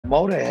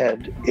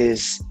Motorhead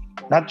is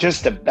not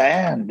just a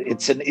band,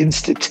 it's an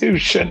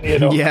institution,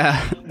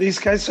 Yeah. These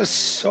guys are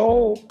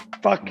so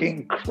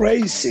fucking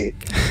crazy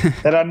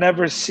that I've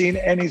never seen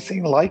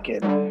anything like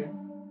it.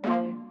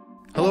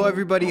 Hello,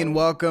 everybody, and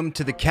welcome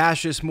to the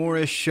Cassius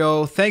Morris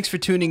Show. Thanks for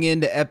tuning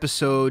in to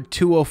episode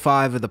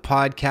 205 of the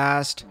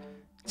podcast.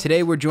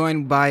 Today, we're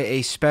joined by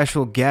a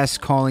special guest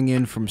calling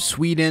in from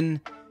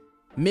Sweden.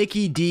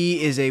 Mikkey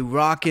Dee is a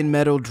rock and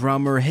metal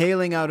drummer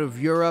hailing out of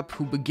Europe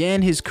who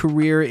began his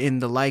career in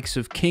the likes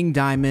of King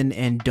Diamond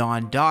and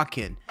Don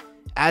Dokken.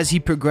 As he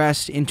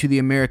progressed into the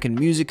American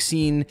music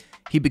scene,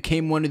 he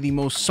became one of the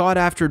most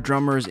sought-after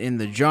drummers in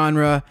the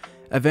genre,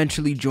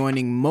 eventually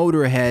joining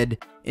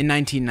Motorhead in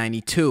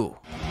 1992. Why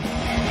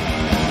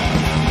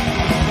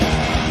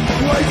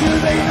do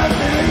they not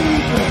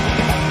believe?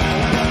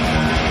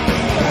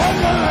 How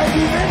long have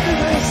you been to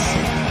this?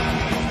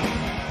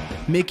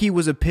 Mikkey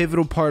was a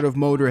pivotal part of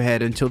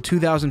Motorhead until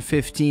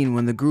 2015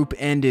 when the group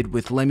ended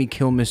with Lemmy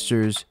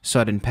Kilmister's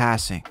sudden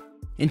passing.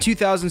 In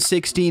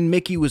 2016,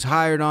 Mikkey was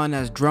hired on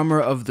as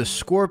drummer of the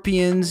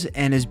Scorpions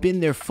and has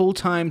been their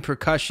full-time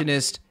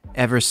percussionist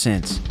ever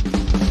since.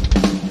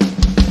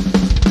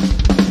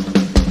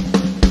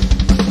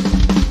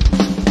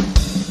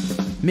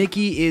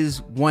 Mikkey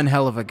is one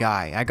hell of a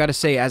guy. I gotta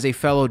say, as a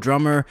fellow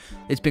drummer,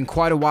 it's been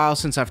quite a while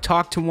since I've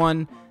talked to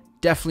one.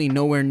 Definitely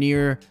nowhere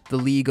near the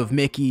league of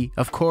Mikkey,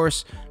 of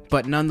course,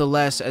 but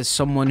nonetheless, as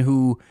someone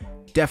who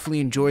definitely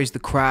enjoys the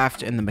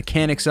craft and the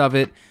mechanics of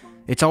it,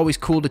 it's always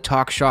cool to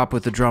talk shop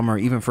with a drummer,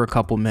 even for a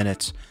couple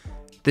minutes.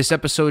 This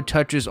episode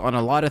touches on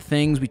a lot of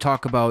things. We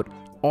talk about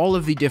all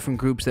of the different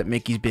groups that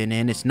Mikkey's been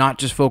in. It's not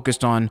just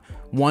focused on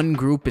one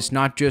group. It's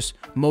not just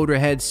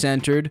Motorhead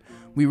centered.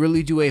 We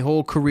really do a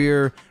whole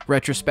career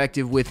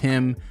retrospective with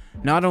him.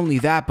 Not only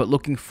that, but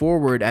looking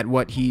forward at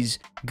what he's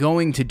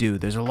going to do.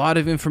 There's a lot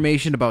of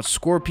information about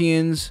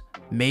Scorpions,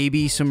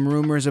 maybe some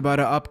rumors about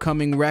an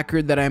upcoming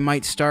record that I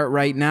might start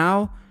right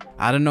now.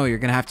 I don't know, you're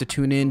gonna have to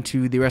tune in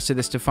to the rest of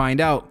this to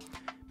find out.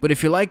 But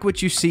if you like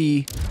what you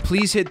see,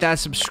 please hit that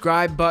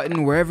subscribe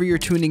button wherever you're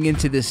tuning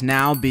into this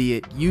now, be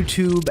it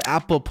YouTube,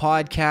 Apple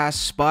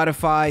Podcasts,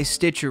 Spotify,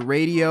 Stitcher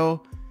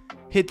Radio.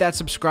 Hit that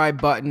subscribe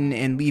button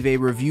and leave a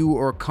review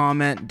or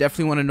comment.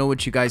 Definitely want to know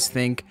what you guys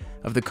think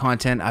of the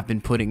content I've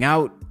been putting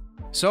out.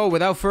 So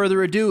without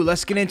further ado,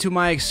 let's get into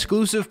my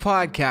exclusive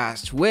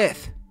podcast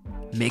with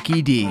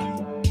Mikkey Dee.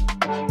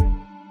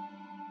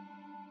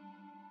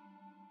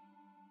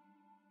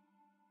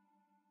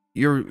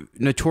 You're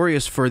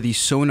notorious for the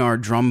sonar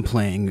drum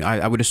playing.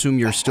 I would assume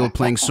you're still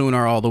playing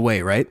sonar all the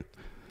way, right?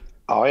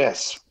 Oh,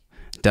 yes.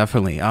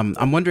 Definitely.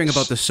 I'm wondering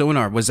about the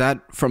sonar. Was that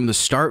from the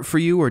start for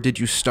you, or did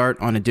you start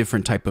on a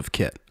different type of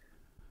kit?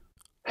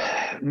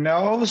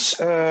 No,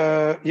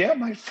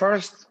 my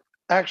first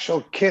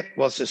actual kit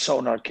was a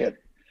sonar kit,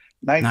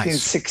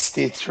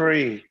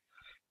 1963. Nice.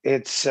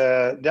 It's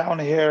down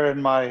here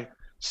in my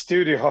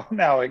studio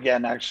now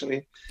again,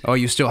 actually. Oh,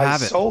 you still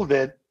have it? I sold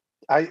it.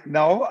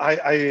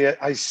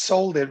 I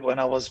sold it when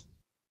I was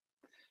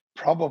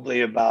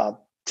probably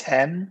about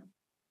 10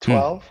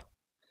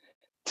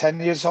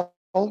 years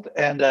old,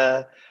 and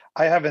I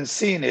haven't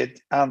seen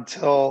it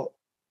until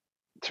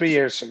 3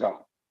 years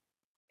ago.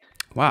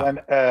 Wow. When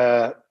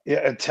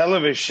a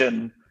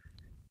television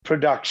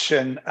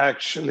production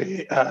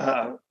actually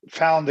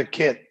found the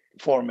kit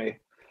for me,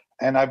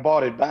 and I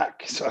bought it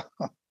back. So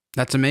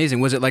that's amazing.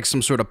 Was it like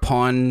some sort of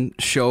pawn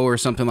show or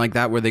something like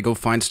that where they go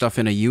find stuff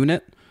in a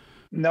unit?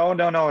 No.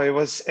 It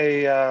was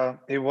a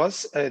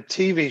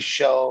TV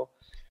show.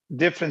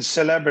 Different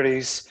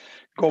celebrities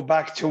go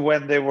back to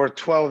when they were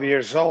 12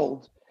 years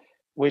old,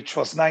 which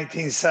was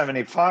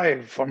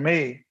 1975 for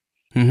me.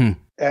 Mm-hmm.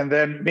 And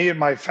then me and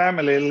my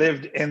family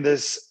lived in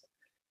this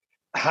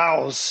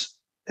house,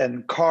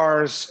 and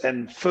cars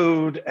and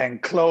food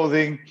and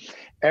clothing.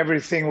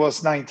 Everything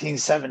was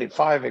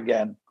 1975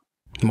 again.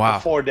 Wow.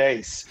 For 4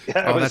 days.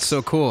 Oh, that's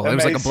so cool. Amazing. It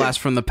was like a blast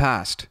from the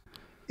past.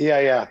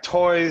 Yeah.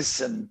 Toys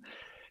and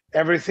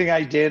everything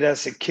I did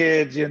as a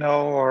kid,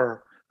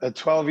 or a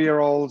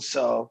 12-year-old.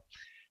 So,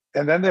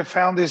 and then they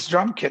found this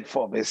drum kit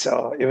for me.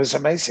 So it was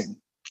amazing.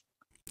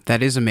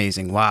 That is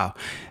amazing. Wow.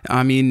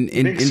 I mean,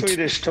 big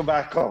Swedish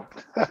tobacco.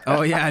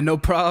 Oh yeah, no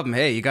problem.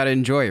 Hey, you got to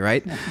enjoy,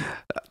 right?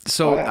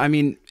 So, I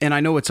mean, and I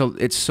know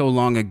it's so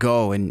long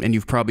ago and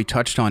you've probably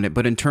touched on it,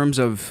 but in terms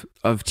of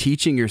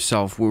teaching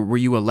yourself, were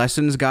you a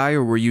lessons guy,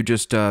 or were you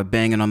just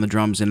banging on the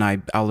drums and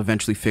I'll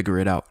eventually figure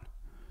it out?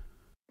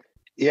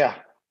 Yeah,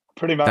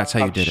 pretty much. That's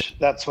how you did it.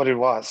 That's what it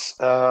was.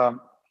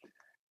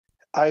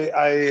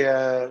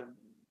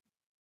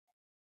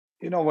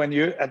 When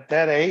you're at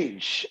that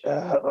age,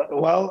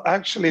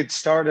 actually it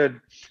started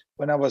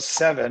when I was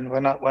 7,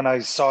 when I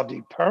saw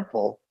Deep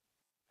Purple,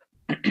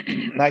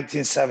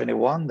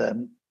 1971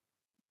 then,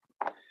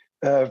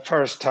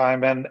 first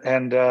time.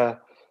 And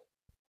that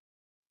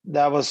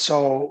was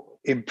so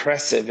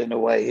impressive in a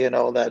way,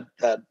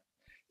 that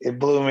it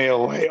blew me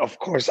away. Of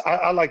course,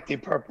 I like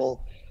Deep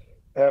Purple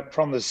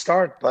from the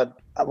start, but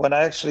when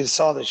I actually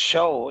saw the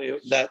show,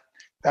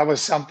 that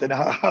was something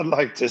I'd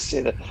like to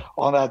see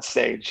on that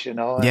stage,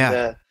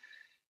 Yeah.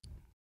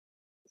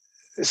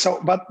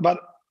 So, but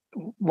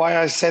why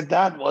I said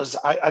that was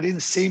I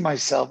didn't see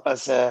myself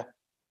as a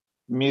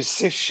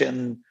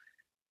musician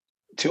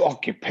to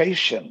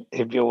occupation,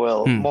 if you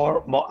will.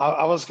 More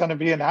I was going to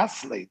be an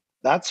athlete.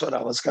 That's what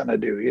I was going to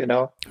do, you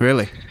know.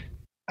 Really?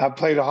 I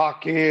played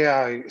hockey,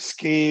 I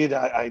skied,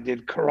 I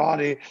did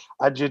karate,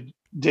 I did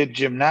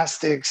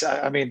gymnastics.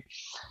 I mean,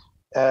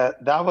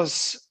 that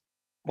was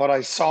what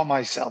I saw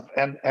myself,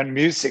 and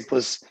music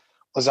was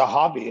a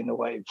hobby in a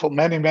way for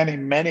many, many,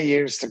 many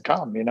years to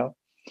come, you know.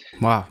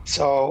 Wow.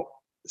 So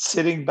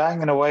sitting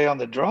banging away on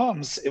the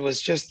drums, it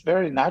was just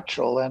very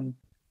natural, and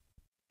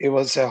it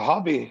was a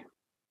hobby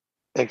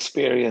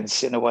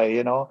experience in a way,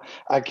 you know.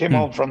 I came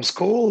home from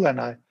school and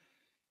I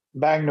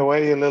banged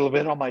away a little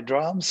bit on my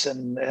drums,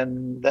 and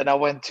then I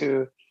went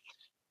to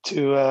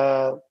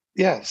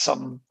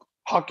some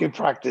hockey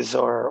practice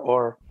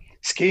or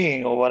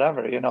skiing or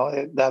whatever, you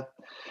know.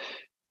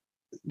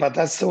 But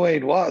that's the way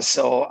it was.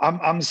 So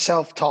I'm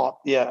self-taught,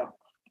 yeah.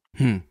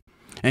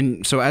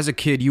 And so as a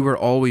kid, you were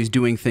always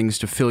doing things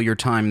to fill your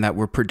time that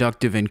were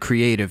productive and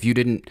creative.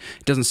 It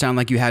doesn't sound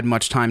like you had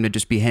much time to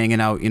just be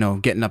hanging out, you know,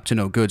 getting up to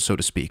no good, so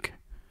to speak.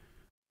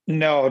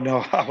 No,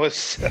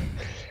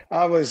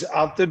 I was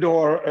out the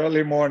door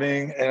early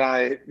morning,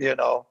 and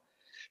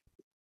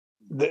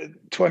the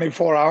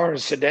 24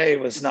 hours a day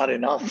was not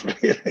enough,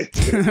 really.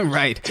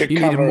 Right. You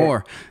needed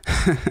more.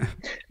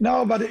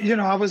 No, but, you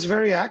know, I was a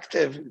very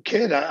active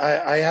kid.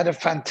 I had a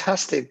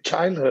fantastic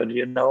childhood,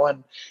 you know,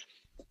 and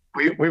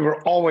we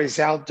were always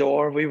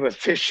outdoor. We were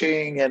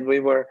fishing and we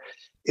were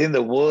in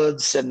the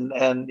woods,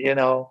 and you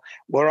know,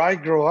 where I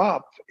grew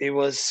up,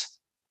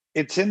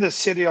 it's in the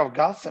city of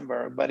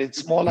Gothenburg, but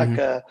it's more like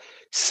a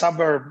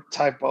suburb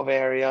type of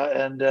area.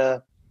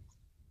 And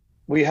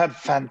we had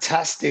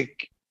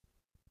fantastic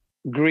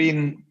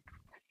green,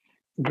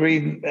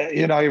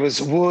 you know, it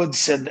was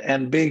woods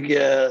and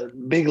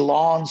big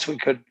lawns. We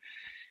could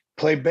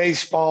play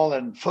baseball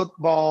and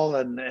football,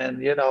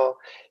 and you know,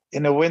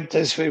 in the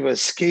winters we were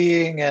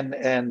skiing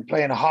and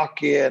playing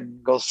hockey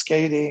and go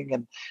skating.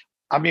 And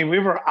I mean, we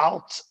were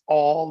out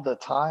all the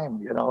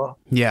time, you know.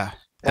 Yeah,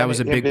 that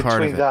was a big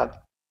part of it.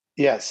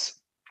 Yes,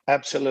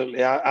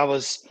 absolutely. I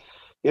was,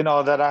 you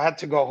know, that I had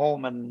to go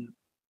home and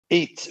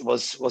eat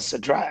was a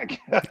drag.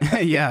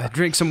 Yeah,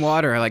 drink some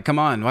water. Like, come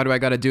on, why do I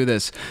got to do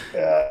this? You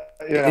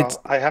know,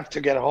 I have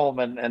to get home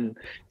and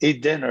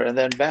eat dinner, and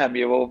then bam,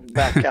 you were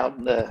back out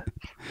in the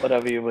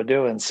whatever you were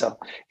doing. So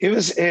it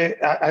was.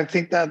 I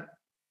think that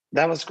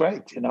was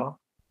great. You know,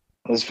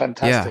 it was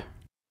fantastic. Yeah.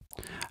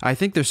 I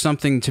think there's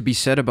something to be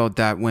said about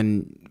that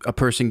when a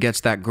person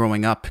gets that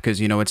growing up, because,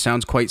 you know, it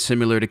sounds quite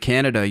similar to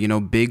Canada, you know,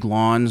 big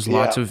lawns,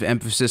 lots of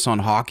emphasis on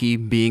hockey,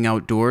 being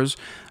outdoors.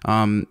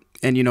 And,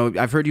 you know,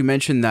 I've heard you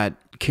mention that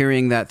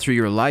carrying that through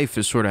your life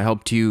has sort of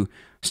helped you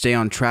stay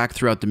on track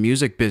throughout the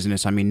music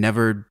business. I mean,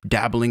 never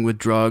dabbling with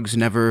drugs,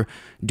 never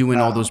doing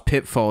all those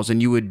pitfalls,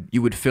 and you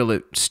would fill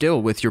it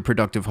still with your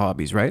productive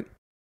hobbies, right?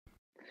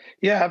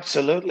 Yeah,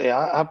 absolutely.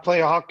 I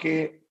play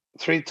hockey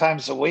 3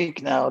 times a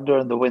week now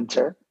during the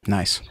winter.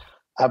 Nice.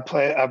 I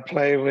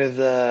play with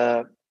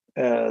the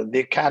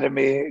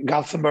Academy,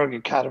 Gothenburg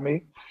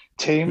Academy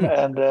team,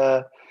 and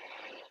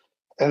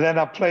then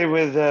I play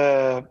with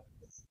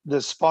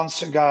the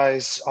sponsor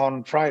guys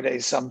on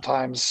Fridays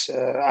sometimes.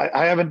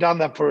 I haven't done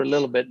that for a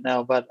little bit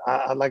now, but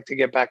I'd like to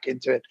get back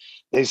into it.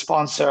 They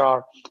sponsor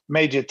our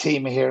major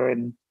team here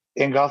in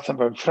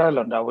Gothenburg,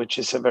 Frölunda, which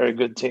is a very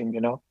good team,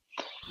 you know.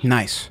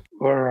 Nice.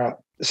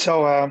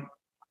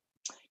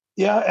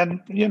 Yeah, and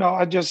you know,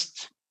 I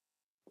just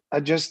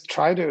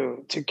try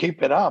to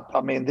keep it up.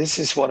 I mean, this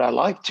is what I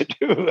like to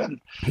do, and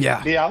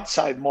be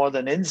outside more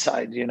than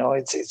inside. You know,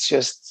 it's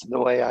just the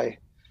way I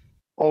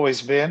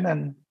always been,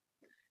 and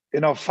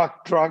you know,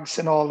 fuck drugs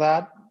and all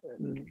that,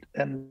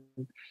 and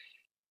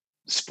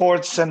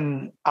sports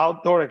and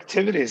outdoor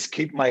activities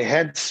keep my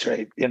head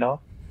straight. You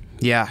know.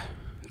 Yeah,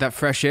 that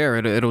fresh air,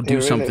 it'll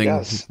do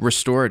something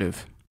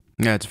restorative.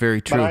 Yeah, it's very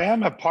true. But I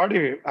am a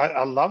party.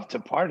 I love to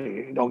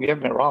party. Don't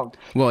get me wrong.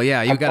 Well,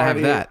 yeah, you gotta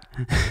have that.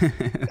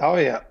 Oh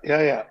yeah.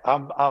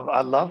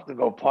 I love to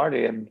go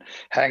party and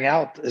hang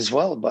out as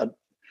well. But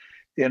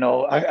you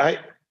know, I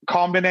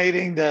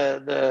combining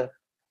the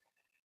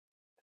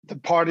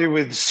party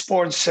with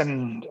sports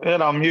and, you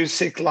know,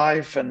 music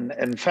life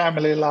and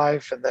family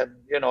life, and then,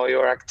 you know,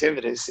 your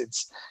activities.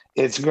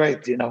 It's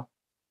great. You know.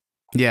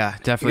 Yeah,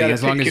 definitely.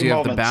 As long as you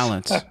have the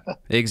balance.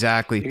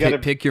 Exactly.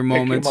 Pick your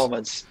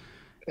moments.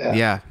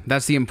 Yeah,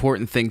 that's the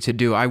important thing to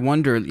do. I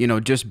wonder, you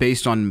know, just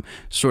based on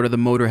sort of the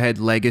Motorhead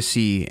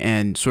legacy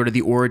and sort of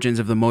the origins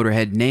of the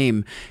Motorhead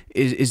name,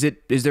 is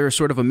there a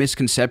sort of a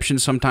misconception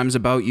sometimes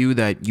about you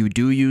that you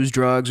do use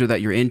drugs or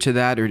that you're into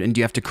that, and do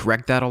you have to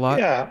correct that a lot?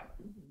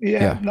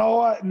 Yeah.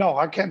 No,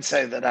 I can't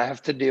say that I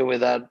have to deal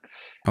with that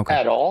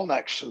at all,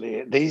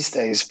 actually, these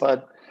days.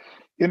 But,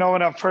 you know,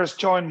 when I first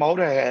joined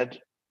Motorhead,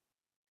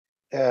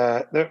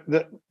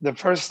 the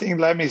first thing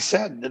Lemmy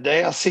said, the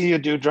day I see you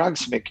do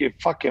drugs, Mick, you're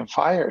fucking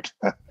fired.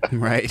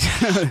 Right.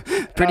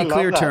 Pretty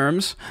clear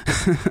terms.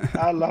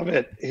 I love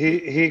it.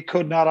 He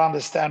could not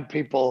understand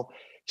people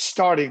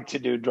starting to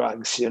do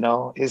drugs. You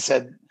know, he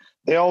said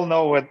they all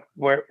know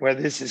where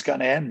this is going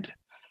to end.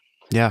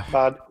 Yeah.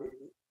 But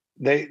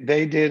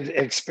they did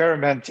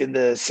experiment in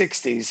the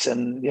 60s,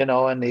 and you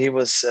know, and he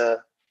was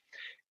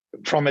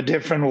from a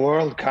different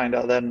world kind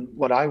of than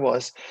what I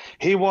was.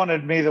 He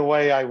wanted me the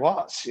way I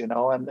was, you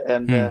know, and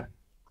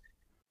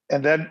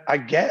then I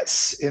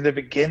guess in the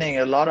beginning,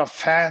 a lot of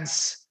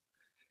fans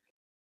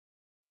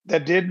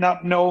that did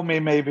not know me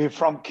maybe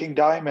from King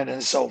Diamond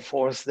and so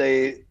forth,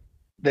 they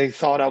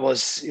thought I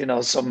was, you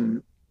know,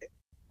 some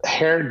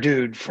hair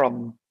dude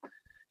from,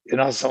 you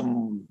know,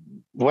 some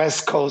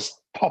West Coast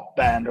pop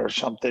band or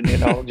something, you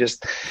know,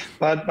 just,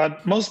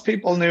 but most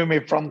people knew me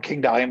from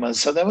King Diamond,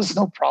 so there was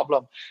no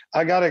problem.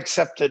 I got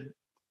accepted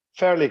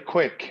fairly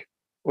quick,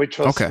 which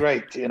was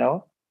great, you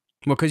know.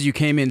 Well, because you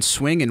came in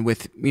swinging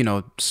with, you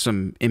know,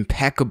 some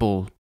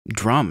impeccable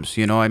drums,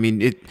 you know, I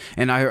mean, it,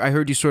 and I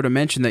heard you sort of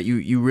mention that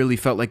you really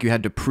felt like you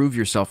had to prove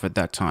yourself at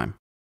that time.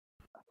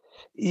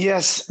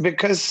 Yes,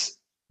 because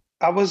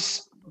I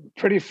was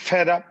pretty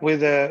fed up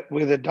with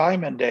the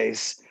Diamond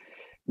days.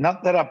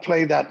 Not that I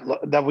played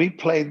that we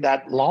played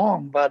that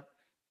long, but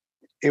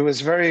it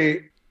was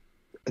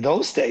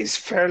those days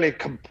fairly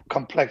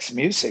complex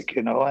music,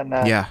 you know, and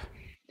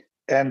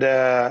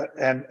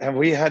and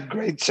we had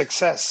great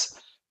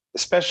success,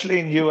 especially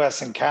in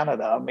US and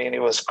Canada. I mean,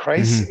 it was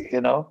crazy,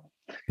 you know,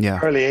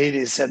 early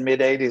 80s and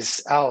mid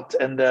 80s out.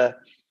 And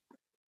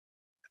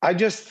I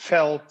just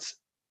felt,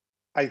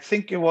 I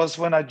think it was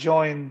when I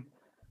joined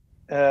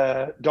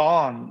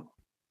Dawn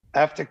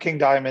after King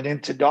Diamond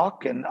into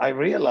Dokken, I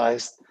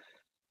realized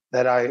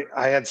that I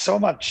had so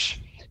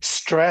much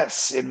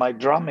stress in my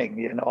drumming.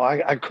 You know,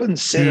 I couldn't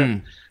sit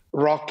and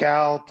rock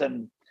out,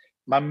 and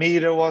my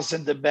meter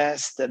wasn't the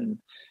best, and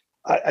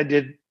I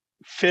did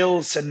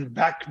fills and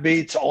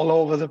backbeats all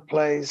over the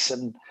place,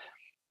 and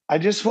I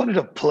just wanted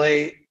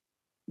to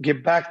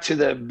get back to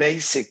the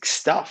basic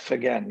stuff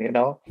again. You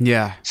know,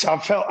 So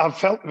I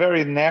felt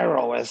very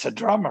narrow as a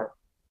drummer.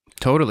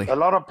 Totally. A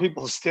lot of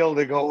people still,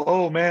 they go,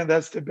 "Oh man,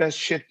 that's the best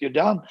shit you've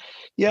done."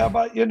 Yeah,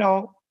 but you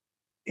know,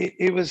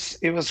 it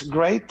was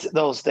great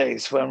those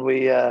days when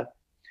we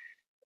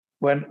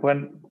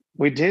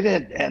did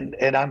it,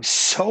 and I'm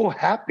so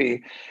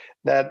happy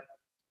that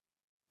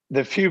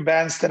the few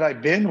bands that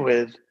I've been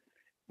with,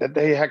 that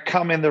they had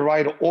come in the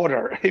right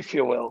order, if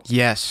you will.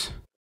 Yes.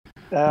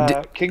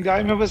 King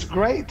Diamond was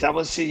great. I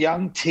was a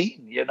young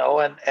teen, you know,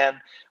 and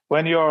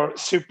when you're a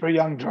super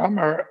young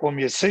drummer or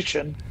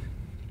musician,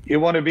 you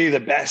want to be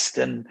the best,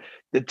 and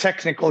the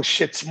technical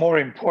shit's more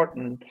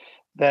important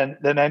than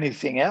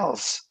anything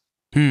else.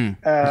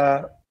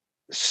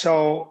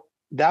 So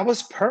that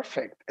was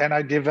perfect, and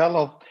I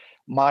developed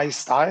my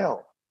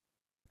style.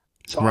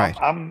 So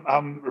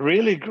I'm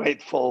really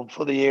grateful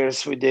for the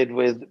years we did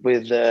with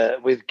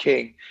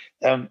King,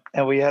 and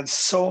we had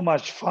so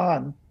much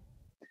fun.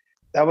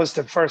 That was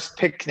the first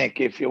picnic,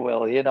 if you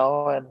will, you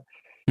know, and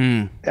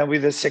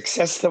with the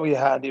success that we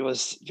had, it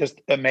was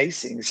just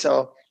amazing.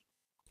 So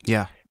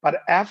yeah.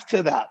 But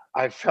after that,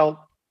 I felt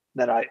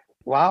that I'm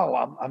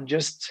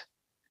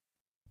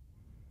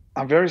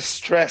very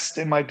stressed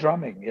in my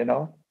drumming, you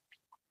know?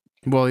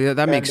 Well, yeah,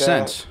 that makes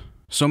sense.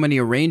 So many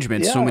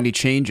arrangements, so many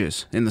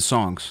changes in the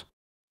songs.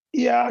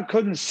 Yeah, I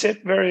couldn't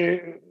sit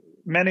very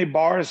many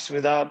bars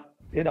without,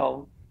 you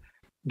know,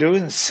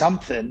 doing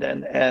something.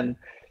 And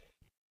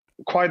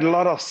quite a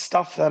lot of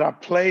stuff that I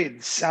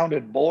played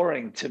sounded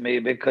boring to me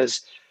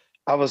because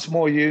I was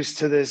more used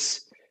to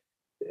this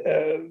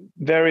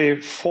very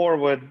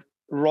forward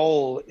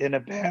role in a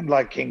band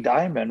like King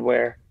Diamond,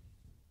 where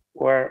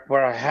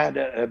I had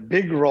a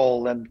big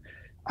role, and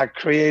I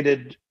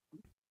created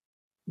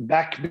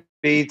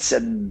backbeats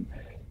and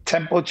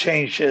tempo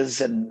changes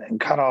and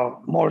kind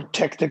of more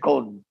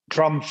technical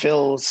drum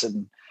fills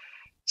and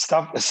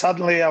stuff.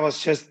 Suddenly I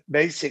was just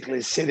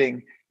basically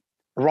sitting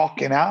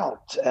rocking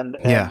out, and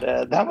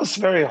that was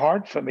very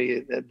hard for me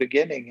at the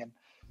beginning,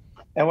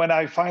 and when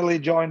I finally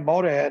joined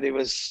Motorhead, it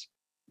was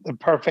the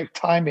perfect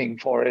timing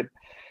for it,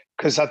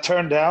 because I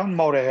turned down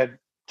Motorhead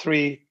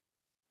three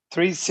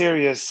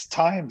serious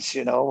times,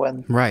 you know,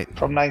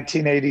 from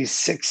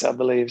 1986, I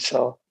believe.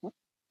 So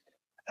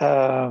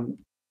I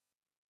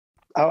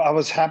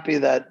was happy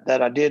that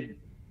I did,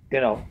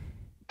 you know,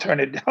 turn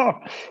it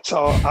down.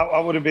 So I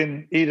would have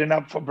been eaten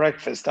up for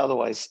breakfast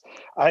otherwise.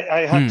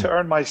 I had to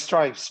earn my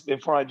stripes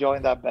before I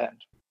joined that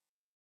band.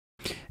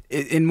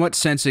 In what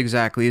sense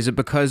exactly? Is it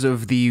because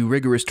of the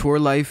rigorous tour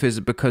life? Is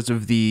it because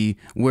of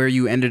where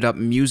you ended up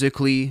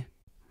musically?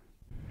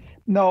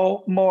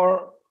 No,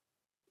 more.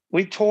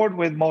 We toured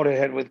with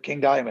Motorhead with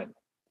King Diamond.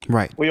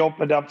 Right. We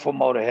opened up for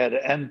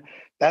Motorhead, and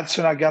that's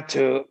when I got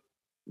to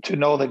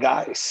know the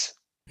guys.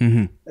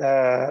 We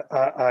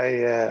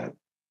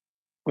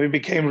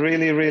became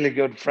really, really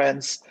good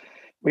friends.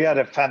 We had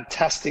a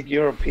fantastic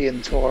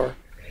European tour,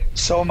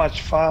 so much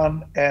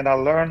fun, and I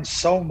learned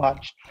so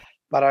much.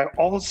 But I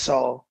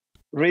also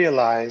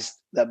realized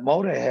that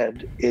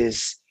Motorhead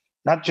is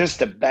not just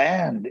a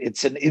band,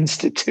 it's an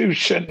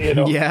institution, you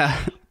know. Yeah,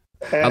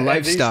 a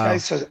lifestyle.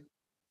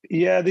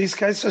 These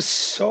guys are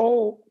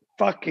so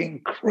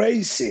fucking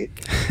crazy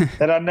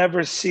that I've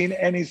never seen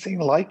anything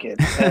like it.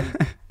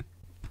 And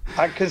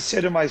I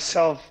consider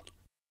myself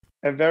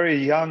a very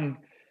young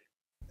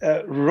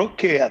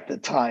rookie at the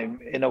time,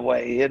 in a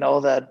way, you know,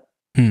 that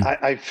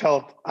I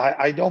felt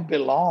I don't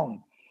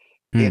belong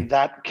in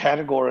that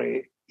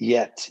category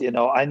yet. You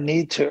know, I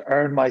need to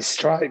earn my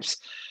stripes.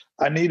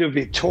 I need to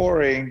be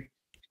touring,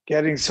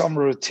 getting some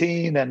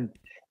routine, and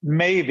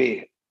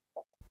maybe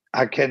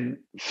I can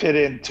fit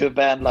into a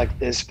band like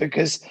this,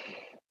 because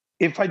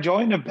if I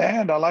join a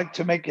band, I like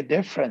to make a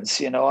difference.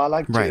 You know, I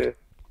like to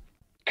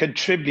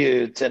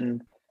contribute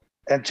and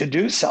to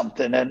do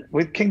something. And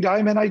with King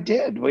Diamond, I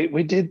did.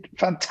 We did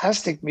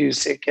fantastic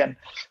music, and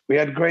we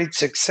had great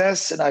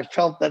success. And I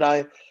felt that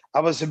I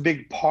was a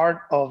big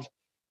part of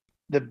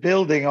the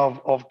building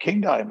of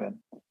King Diamond.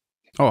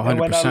 Oh, 100%. And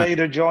when I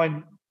later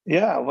joined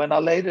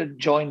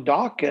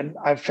Dokken,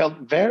 I felt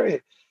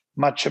very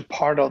much a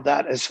part of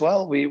that as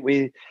well.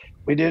 We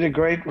did a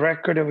great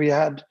record, and we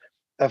had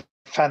a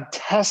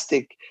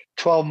fantastic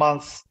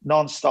 12-month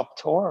nonstop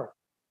tour.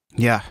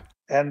 Yeah.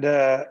 And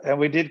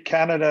we did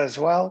Canada as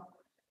well.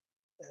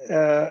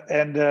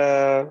 And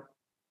I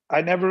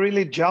never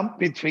really jumped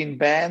between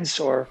bands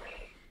or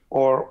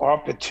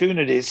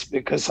opportunities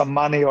because of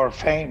money or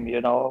fame,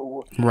 you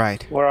know.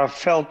 Right. Where I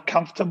felt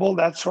comfortable,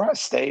 that's where I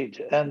stayed.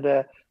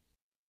 And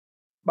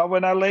but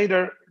when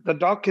the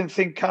Dokken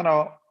thing kind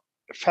of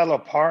fell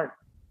apart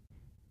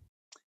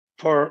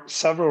for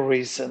several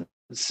reasons,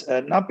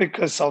 not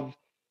because of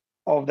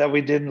that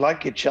we didn't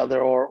like each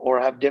other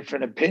or have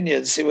different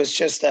opinions. It was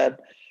just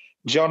that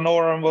John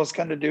Norum was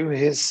going to do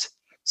his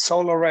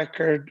solo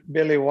record.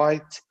 Billy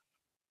White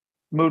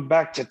moved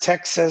back to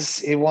Texas.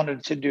 He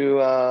wanted to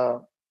do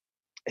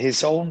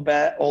his own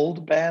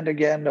old band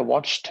again, the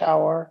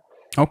Watchtower.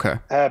 Okay.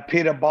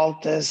 Peter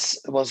Baltes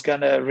was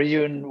going to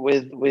reunion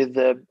with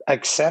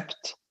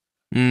Accept.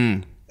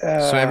 So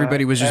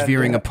everybody was just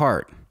veering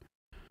apart.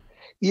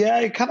 Yeah,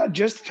 it kind of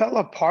just fell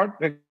apart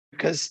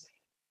because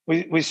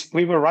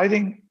we were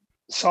writing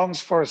songs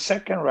for a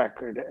second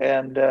record,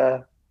 and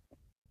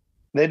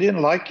they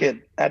didn't like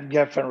it at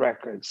Geffen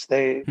Records.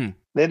 They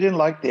didn't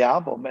like the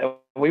album.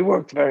 We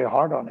worked very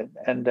hard on it,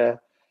 and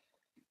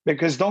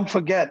because don't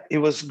forget, it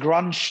was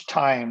grunge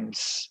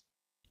times.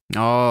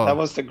 Oh, that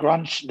was the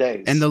grunge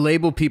days. And the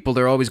label people,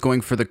 they're always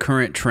going for the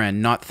current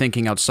trend, not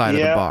thinking outside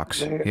of the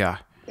box. Yeah,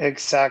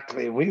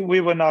 exactly.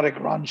 We were not a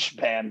grunge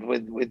band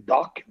with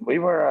Doc. We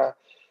were a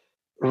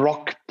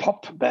rock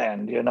pop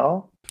band, you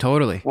know.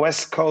 Totally.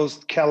 West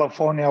Coast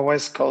California,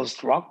 West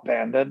Coast rock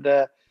band, and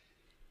the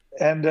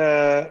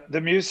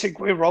music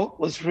we wrote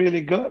was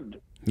really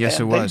good. Yes,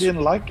 and it was. They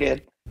didn't like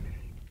it,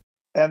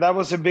 and that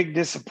was a big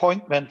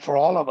disappointment for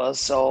all of us.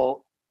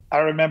 So I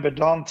remember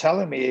Don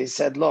telling me, he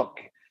said,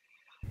 "Look,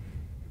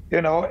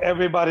 you know,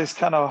 everybody's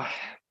kind of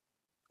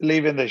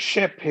leaving the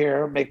ship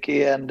here,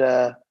 Mickey, and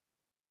I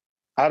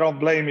don't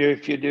blame you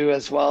if you do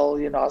as well."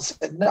 You know, I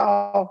said,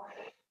 "No,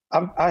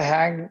 I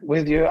hang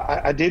with you."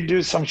 I did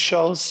do some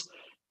shows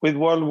with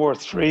World War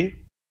III.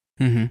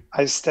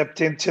 I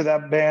stepped into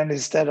that band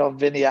instead of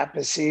Vinny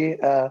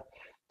Appice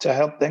to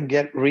help them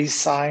get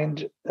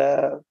re-signed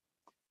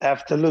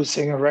after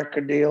losing a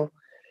record deal.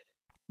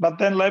 But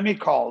then Lemmy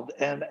called,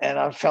 and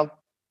I felt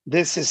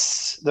this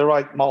is the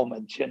right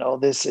moment. You know,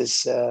 this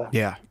is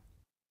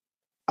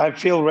I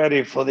feel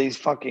ready for these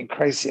fucking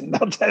crazy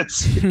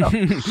nutheads. You know?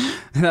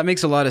 That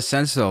makes a lot of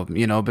sense, though,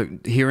 you know, but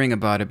hearing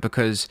about it,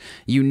 because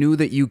you knew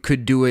that you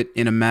could do it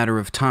in a matter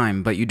of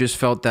time, but you just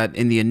felt that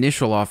in the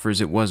initial offers,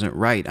 it wasn't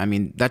right. I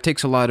mean, that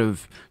takes a lot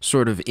of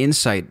sort of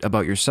insight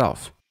about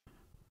yourself.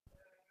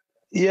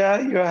 Yeah,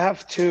 you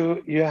have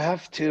to,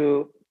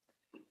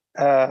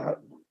 I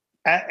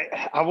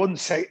wouldn't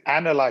say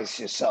analyze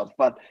yourself,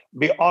 but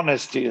be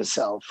honest to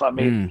yourself. I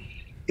mean,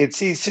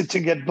 it's easy to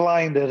get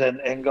blinded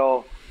and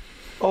go,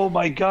 oh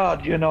my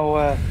God, you know,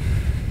 a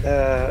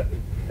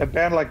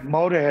band like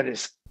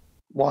Motorhead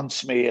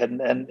wants me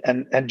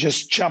and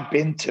just jump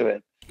into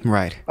it.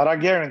 Right. But I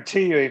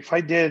guarantee you, if I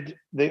did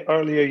the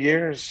earlier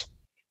years,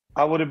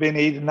 I would have been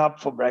eaten up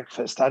for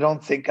breakfast. I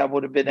don't think I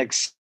would have been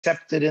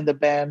accepted in the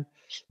band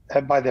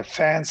by the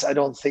fans. I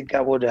don't think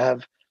I would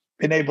have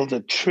been able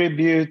to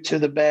tribute to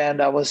the band.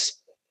 I was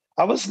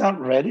not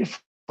ready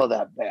for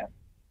that band.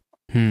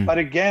 But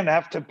again,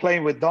 after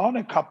playing with Don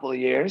a couple of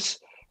years,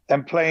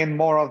 and playing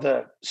more of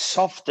the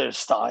softer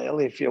style,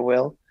 if you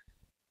will,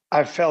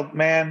 I felt,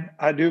 man,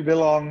 I do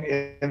belong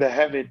in the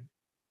heavy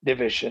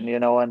division, you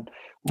know, and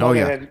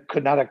Motorhead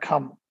could not have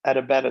come at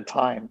a better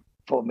time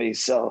for me.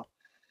 So,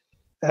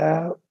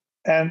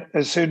 and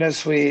as soon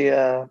as we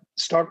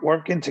start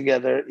working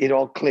together, it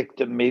all clicked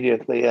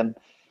immediately. And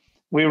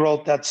we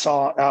wrote that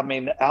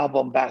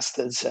album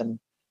Bastards, and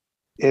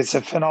it's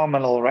a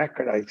phenomenal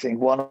record. I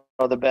think one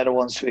of the better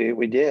ones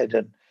we did.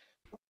 And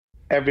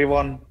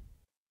everyone...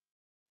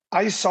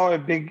 I saw a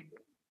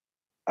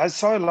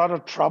lot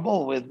of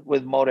trouble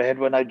with Motorhead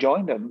when I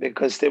joined them,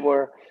 because it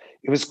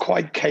was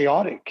quite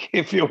chaotic,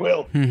 if you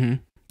will.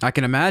 I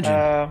can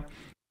imagine.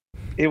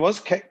 It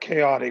was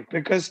chaotic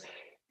because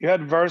you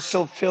had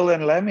Virgil, Phil,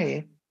 and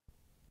Lemmy,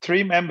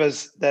 three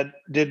members that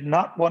did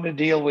not want to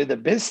deal with the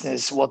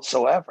business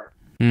whatsoever.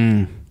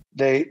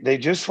 They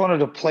just wanted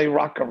to play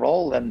rock and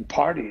roll and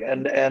party.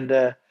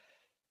 And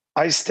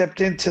I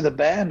stepped into the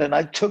band and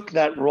I took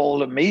that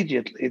role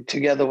immediately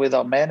together with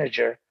our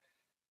manager.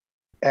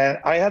 And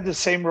I had the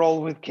same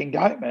role with King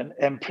Diamond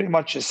and pretty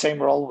much the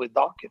same role with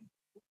Dokken.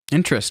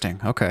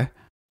 Interesting. Okay.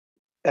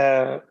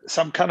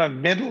 Some kind of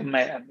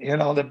middleman,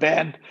 the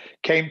band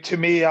came to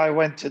me, I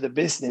went to the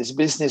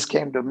business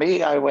came to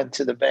me, I went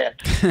to the band.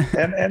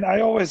 and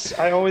I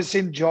always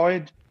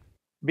enjoyed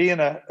being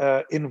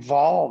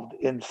involved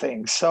in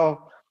things.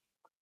 So,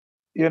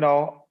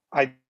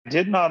 I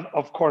did not,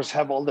 of course,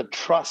 have all the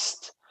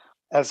trust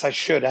as I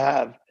should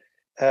have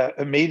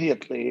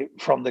immediately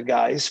from the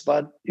guys,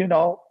 but you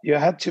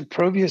had to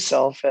prove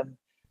yourself and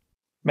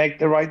make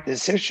the right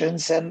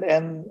decisions,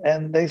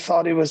 and they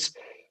thought it was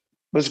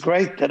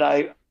great that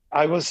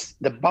I was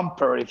the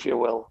bumper, if you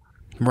will.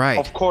 Right.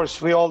 Of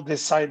course, we all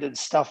decided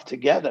stuff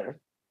together.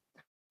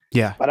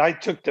 Yeah. But I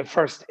took the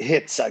first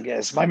hits, I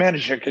guess. My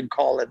manager can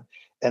call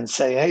and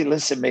say, hey,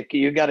 listen, Mickey,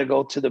 you got to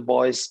go to the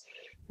boys.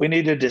 We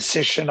need a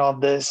decision on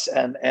this.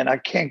 And I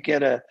can't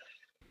get a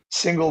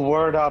single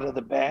word out of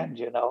the band,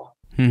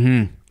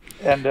 Mm-hmm.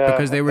 And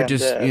because they were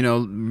just,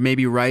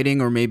 maybe writing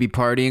or maybe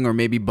partying or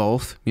maybe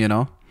both,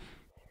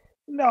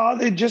 No,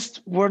 they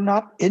just were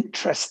not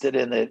interested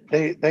in it.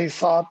 They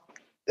thought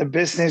the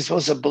business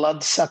was a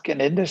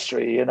blood-sucking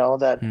industry,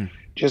 that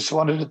just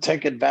wanted to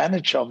take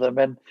advantage of them.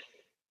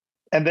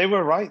 And they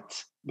were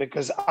right,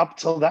 because up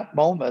till that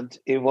moment,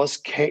 it was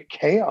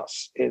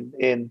chaos.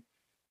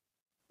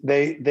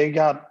 They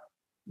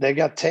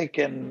got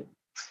taken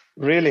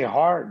really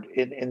hard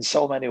in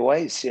so many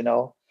ways,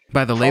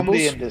 by the from labels?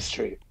 the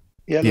industry.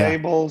 Yeah,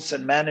 labels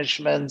and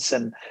managements,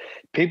 and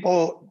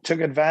people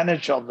took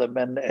advantage of them.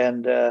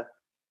 And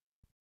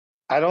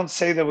I don't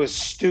say they were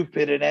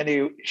stupid in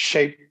any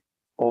shape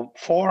or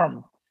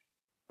form,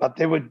 but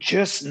they were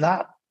just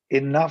not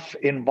enough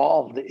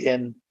involved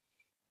in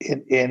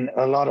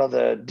a lot of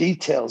the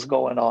details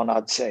going on,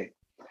 I'd say.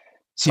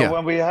 So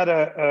when we had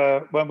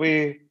when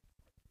we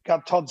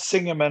got Todd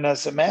Singerman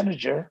as a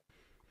manager,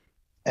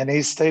 and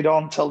he stayed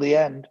on till the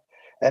end,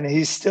 and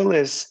he still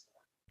is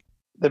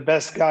the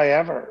best guy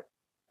ever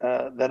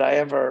that I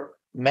ever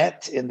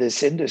met in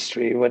this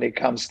industry when it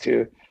comes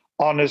to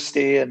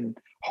honesty and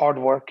hard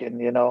work,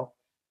 and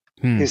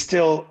he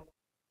still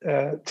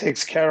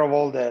takes care of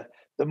all the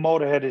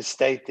Motorhead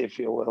estate, if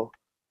you will.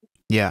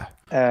 Yeah.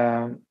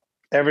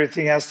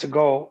 Everything has to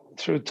go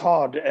through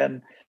Todd,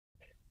 and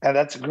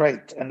that's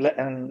great.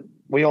 And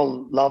we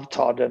all love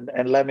Todd,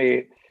 and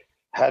Lemmy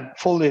had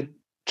fully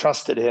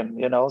trusted him,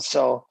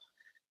 So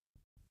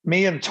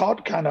me and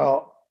Todd kind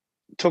of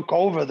took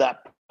over that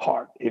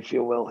part, if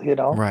you will,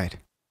 Right.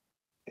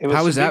 It was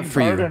How was that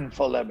for you? burden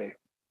for Lemmy.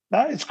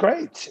 No, it's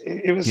great.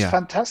 It was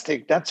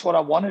fantastic. That's what I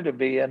wanted to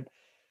be. And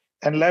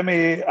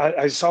Lemmy,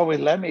 I saw with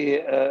Lemmy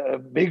a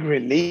big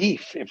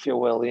relief, if you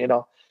will,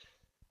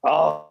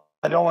 Oh,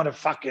 I don't want to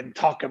fucking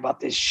talk about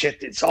this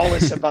shit. It's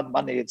always about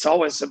money. It's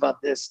always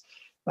about this.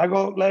 I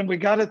go, Lemmy, we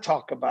got to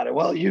talk about it.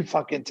 Well, you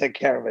fucking take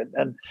care of it.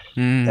 And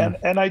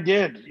I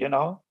did,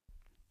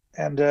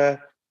 And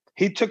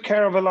he took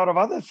care of a lot of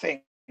other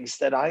things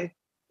that I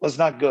was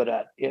not good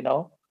at,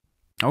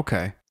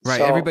 Okay. Right.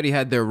 So, everybody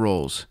had their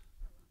roles.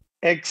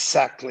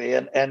 Exactly.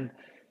 And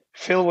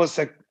Phil was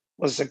a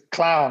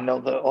clown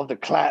of the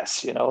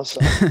class,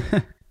 So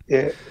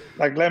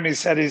like Lemmy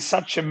said, he's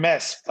such a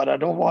mess, but I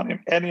don't want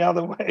him any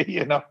other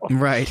way,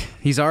 Right.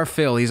 He's our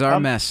Phil. He's our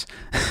mess.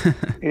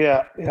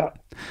 Yeah.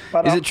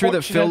 But is it true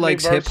that Phil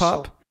likes hip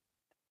hop?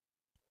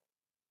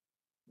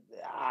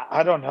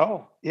 I don't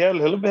know. Yeah, a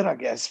little bit, I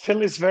guess.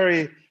 Phil is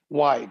very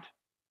wide.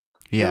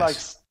 Yes. He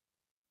likes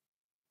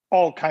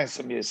all kinds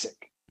of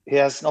music. He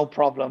has no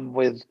problem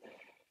with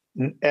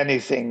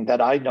anything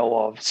that I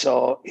know of.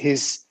 So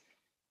he's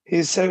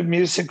a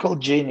musical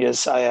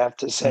genius, I have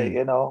to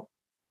say.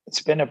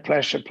 It's been a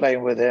pleasure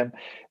playing with him,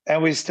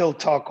 and we still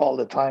talk all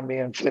the time, me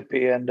and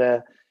Flippy, and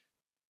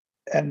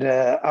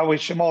I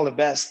wish him all the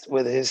best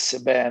with his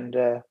band,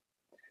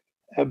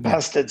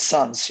 Bastard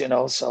Sons.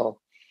 So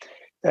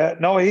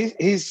no,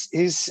 he's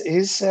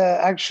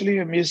actually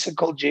a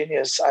musical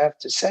genius, I have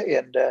to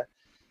say,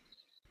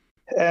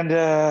 and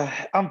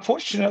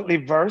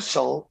unfortunately,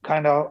 Versal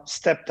kind of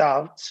stepped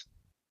out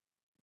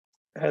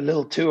a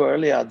little too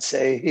early, I'd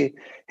say.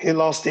 He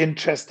lost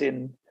interest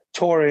in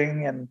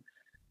touring, and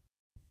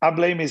I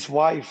blame his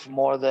wife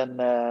more than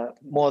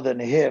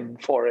him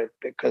for it,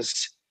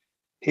 because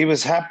he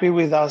was happy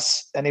with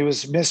us and he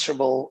was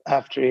miserable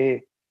after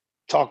he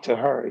talked to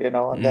her,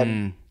 and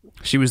then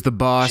she was the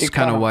boss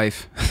kind of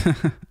wife.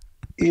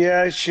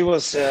 Yeah, she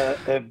was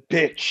a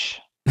bitch.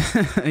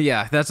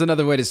 Yeah, that's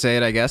another way to say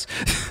it, I guess.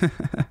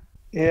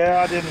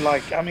 Yeah,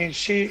 I mean,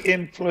 she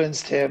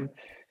influenced him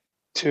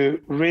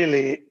to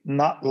really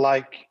not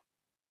like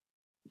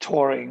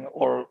touring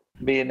or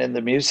being in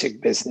the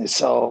music business.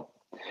 So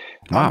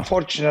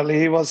unfortunately,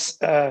 he was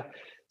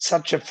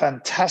such a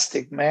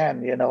fantastic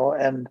man,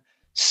 and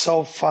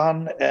so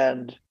fun.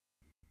 And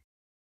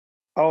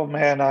Oh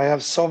man, I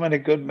have so many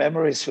good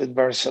memories with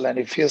Versal, and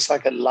it feels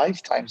like a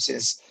lifetime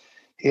since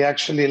he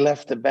actually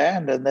left the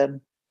band and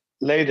then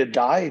later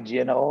died.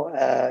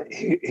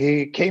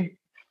 He came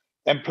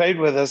and played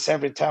with us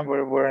every time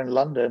we were in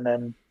London,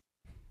 and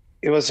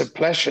it was a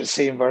pleasure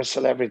seeing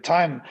Versal every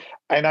time.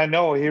 And I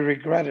know he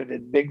regretted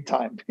it big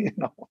time.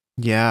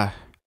 Yeah.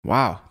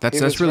 Wow. He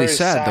That's was really very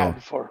sad though.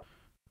 sad for.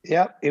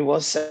 Yeah, it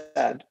was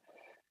sad,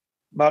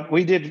 but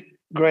we did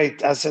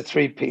great as a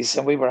three-piece,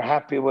 and we were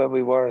happy where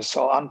we were.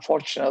 So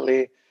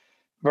unfortunately,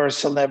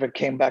 Versal never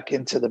came back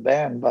into the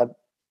band. But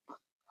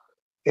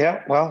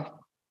yeah, well,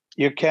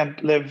 you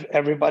can't live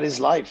everybody's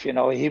life.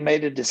 He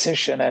made a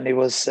decision, and he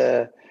was,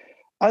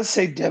 I'd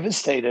say,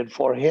 devastated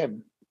for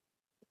him,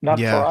 not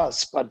for Yeah.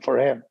 us, but for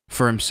him.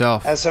 For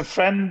himself. As a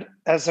friend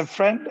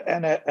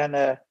and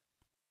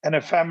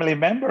a family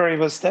member, he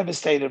was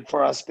devastated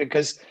for us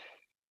because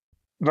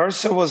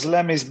Versa was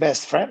Lemmy's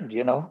best friend.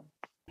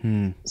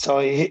 Hmm. So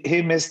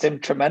he missed him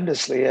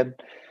tremendously,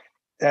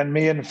 and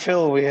me and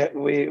Phil, we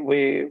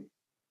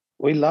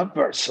love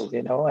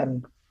Versal,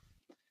 and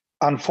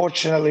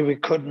unfortunately we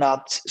could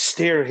not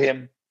steer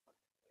him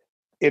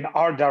in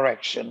our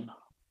direction.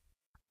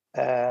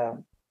 Uh,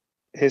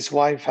 his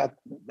wife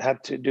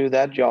had to do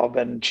that job,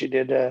 and she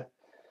did a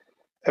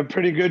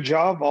pretty good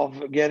job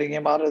of getting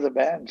him out of the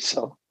band.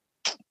 So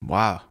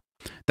Wow.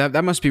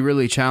 That must be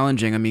really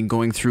challenging. I mean,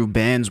 going through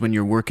bands when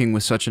you're working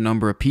with such a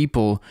number of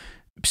people,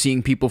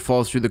 seeing people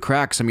fall through the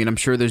cracks. I mean, I'm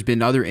sure there's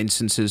been other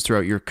instances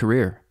throughout your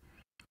career.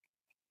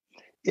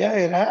 yeah,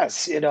 it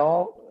has,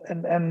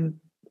 and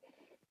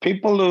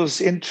people lose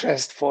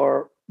interest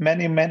for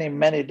many, many,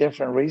 many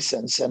different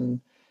reasons,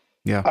 and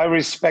Yeah. I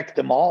respect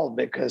them all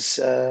because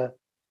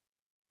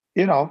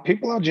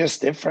people are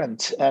just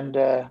different. And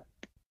I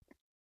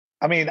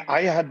mean,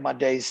 I had my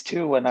days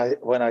too when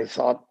I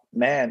thought,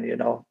 man,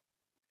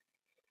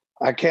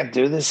 I can't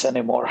do this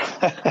anymore.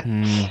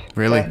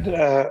 Really?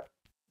 And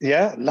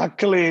yeah,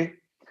 luckily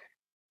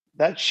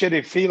that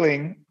shitty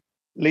feeling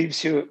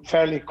leaves you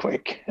fairly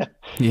quick.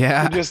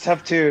 Yeah. You just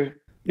have to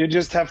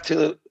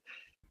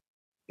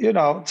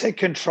take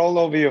control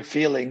over your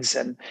feelings.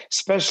 And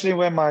especially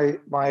when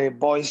my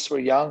boys were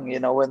young,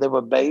 when they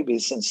were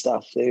babies and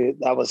stuff,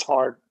 that was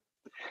hard.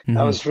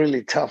 That Mhm. was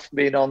really tough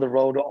being on the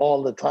road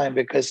all the time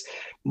because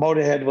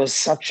Motorhead was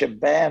such a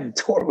band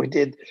tour.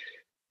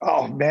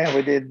 Oh man,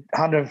 we did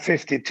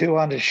 150,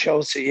 200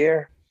 shows a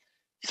year,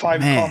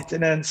 five Man.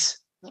 continents.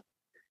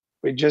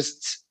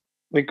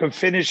 We could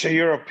finish a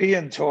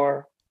European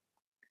tour,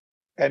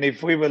 and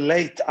if we were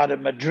late out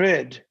of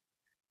Madrid,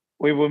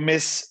 we would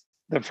miss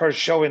the first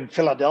show in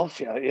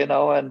Philadelphia,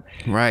 and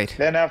Right.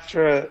 then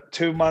after a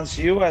 2 months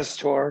US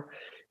tour,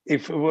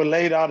 if we were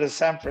late out of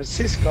San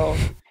Francisco,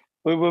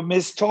 we would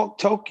miss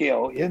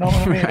Tokyo. You know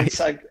what I mean? It's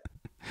Right. like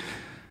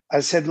I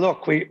said,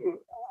 look,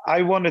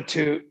 I wanted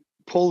to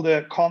pull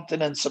the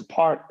continents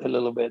apart a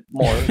little bit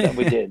more than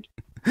we did.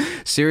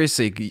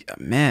 Seriously,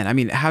 man. I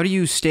mean, how do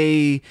you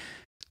stay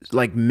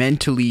like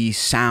mentally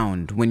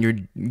sound when you're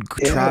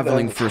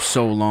traveling for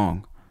so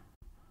long?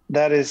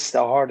 That is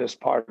the hardest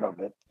part of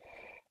it.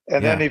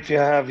 And then Yeah. if you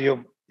have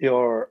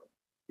your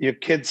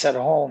kids at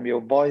home,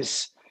 your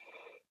boys,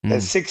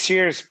 Mm. 6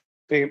 years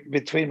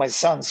between my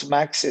sons.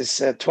 Max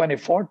is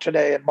 24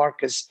 today, and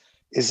Marcus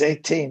is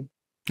 18.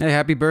 Hey,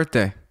 happy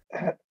birthday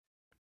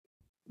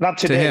Not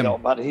to today him. though,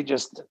 but he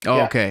just Oh,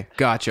 yeah. okay.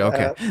 Gotcha.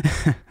 Okay.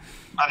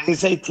 But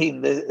he's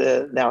 18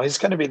 now. He's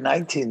going to be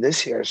 19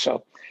 this year.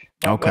 So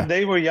Okay. when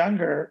they were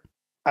younger,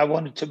 I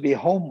wanted to be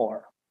home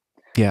more.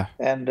 Yeah.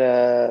 And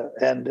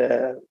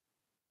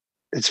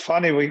it's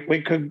funny,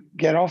 we could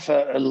get off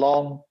a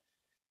long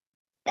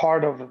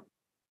part of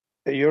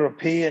a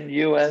European,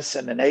 US,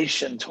 and an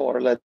Asian tour,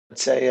 let's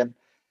say, and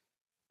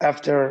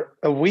after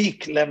a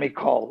week, let me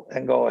call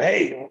and go,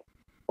 hey,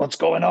 what's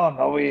going on?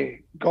 Are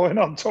we going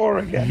on tour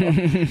again?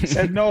 He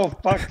said, no,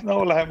 fuck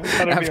no, lad. We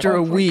gotta be After a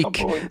home for week. a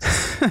couple of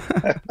weeks.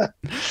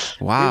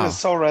 He Wow. was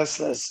so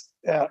restless.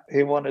 Yeah,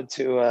 he wanted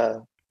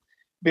to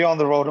be on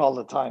the road all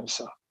the time.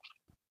 So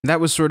That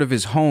was sort of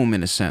his home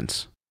in a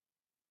sense.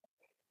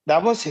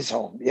 that was his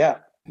home. Yeah,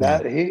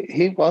 that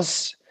he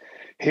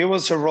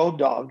was a road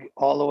dog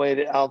all the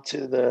way out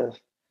to the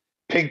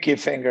pinky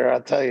finger,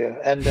 I'll tell you.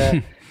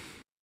 And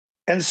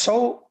and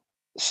so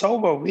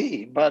were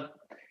we. But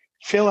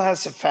Phil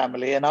has a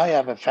family, and I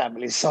have a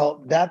family,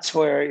 so that's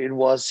where it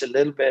was a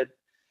little bit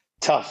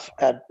tough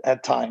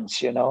at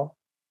times.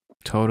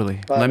 Totally.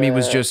 But Lemmy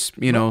was just,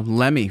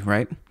 Lemmy,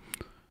 right?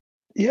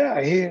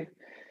 yeah,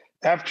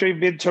 after he'd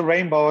been to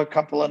Rainbow a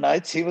couple of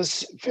nights, he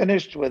was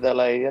finished with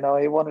LA.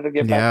 He wanted to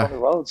get back Yeah. on the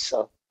road.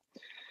 So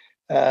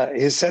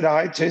he said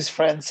hi to his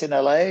friends in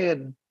LA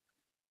and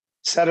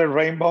sat at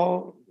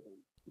Rainbow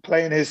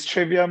playing his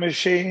trivia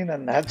machine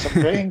and had some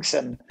drinks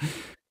and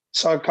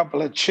saw a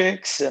couple of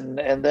chicks. And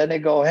then they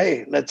go,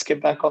 hey, let's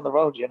get back on the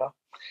road,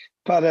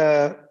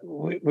 But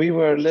we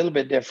were a little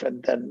bit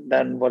different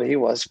than what he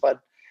was. But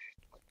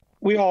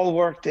we all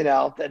worked it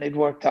out, and it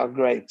worked out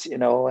great,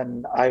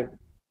 and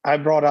I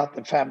brought out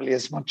the family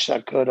as much as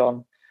I could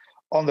on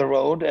the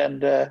road.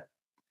 And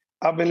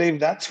I believe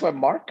that's where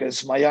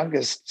Marcus, my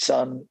youngest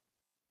son,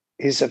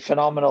 he's a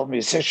phenomenal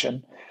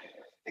musician.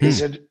 He's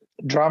Hmm. a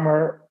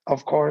drummer,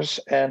 of course,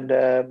 and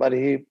but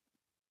he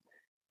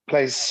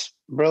plays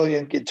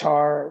brilliant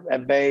guitar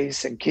and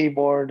bass and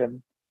keyboard,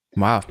 and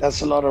Wow.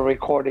 does a lot of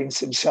recordings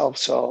himself.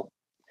 So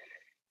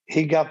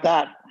he got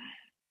that.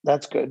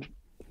 That's good.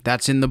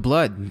 That's in the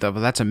blood.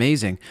 That's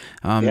amazing.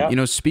 Yeah,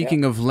 yeah.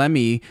 Speaking of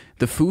Lemmy,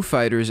 the Foo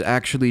Fighters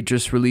actually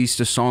just released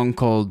a song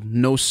called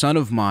No Son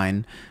of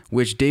Mine,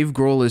 which Dave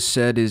Grohl has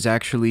said is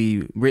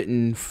actually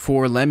written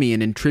for Lemmy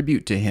and in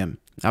tribute to him.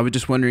 I was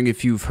just wondering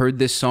if you've heard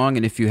this song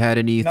and if you had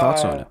any No,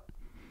 thoughts on it.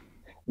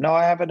 no,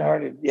 I haven't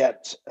heard it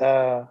yet.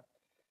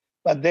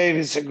 But Dave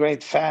is a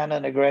great fan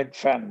and a great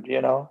friend,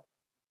 you know,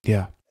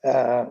 Yeah.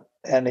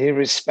 and he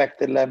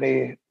respected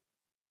Lemmy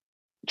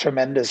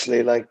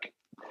tremendously, like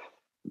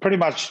pretty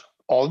much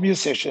all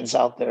musicians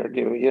out there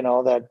do, you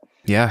know, that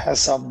Yeah. has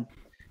some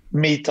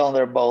meat on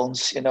their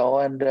bones, you know,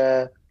 and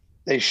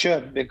they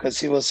should, because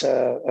he was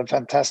a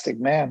fantastic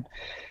man.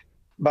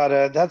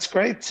 But that's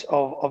great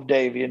of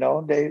Dave, you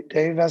know.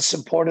 Dave has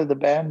supported the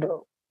band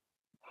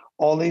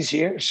all these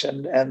years,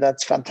 and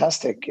that's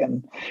fantastic.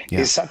 And Yeah.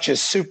 he's such a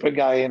super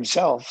guy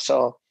himself,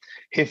 so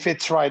he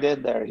fits right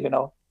in there, you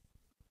know.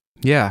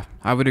 Yeah,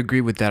 I would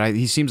agree with that.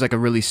 He seems like a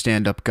really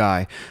stand-up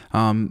guy.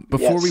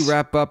 Before we Yes.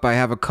 wrap up, I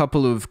have a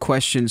couple of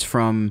questions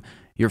from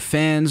your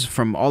fans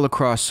from all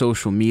across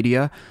social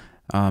media.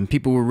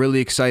 People were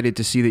really excited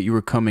to see that you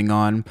were coming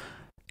on.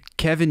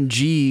 Kevin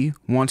G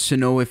wants to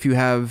know if you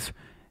have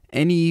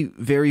any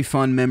very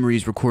fun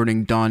memories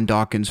recording Don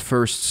Dawkins'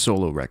 first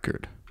solo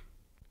record.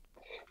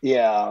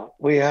 Yeah,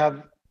 we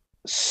have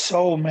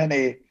so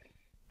many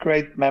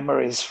great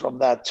memories from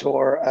that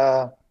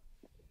tour.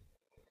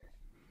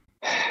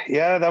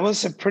 Yeah, that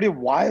was a pretty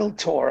wild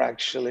tour,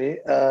 actually.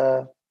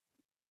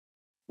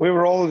 We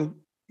were all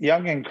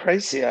young and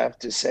crazy, I have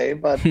to say,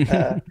 but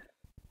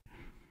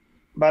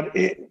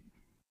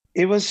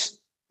it was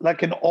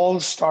like an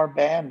all-star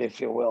band,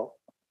 if you will.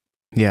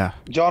 Yeah.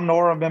 John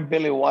Norum and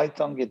Billy White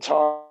on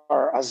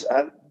guitar as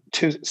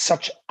two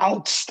such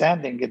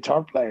outstanding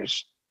guitar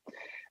players,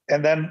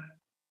 and then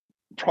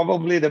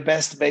probably the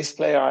best bass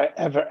player I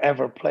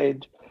ever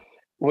played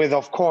with,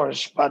 of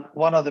course, but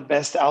one of the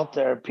best out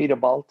there, Peter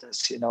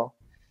Baltes. You know,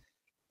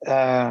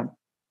 uh,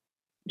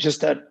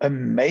 just an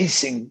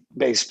amazing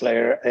bass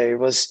player. It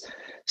was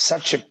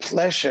such a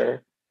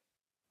pleasure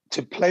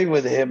to play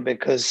with him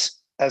because,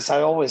 as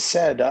I always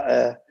said,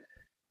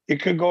 you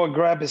could go and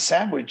grab a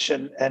sandwich,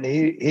 and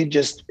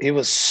he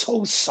was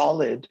so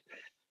solid,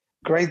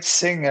 great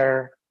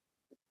singer,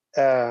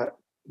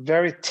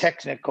 very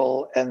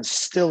technical, and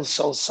still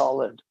so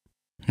solid.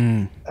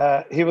 Hmm.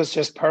 He was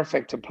just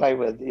perfect to play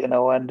with, you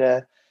know, and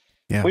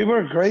Yeah. we were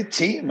a great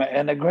team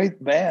and a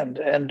great band.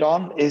 And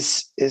Don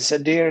is a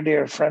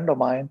dear friend of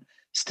mine.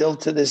 Still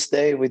to this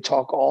day, we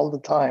talk all the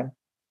time.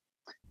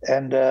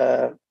 And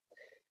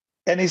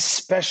any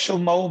special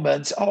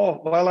moments?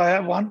 Oh well, I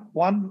have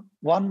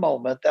one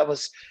moment that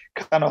was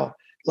kind of a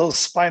little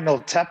spinal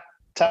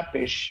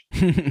tapish.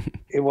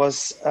 It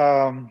was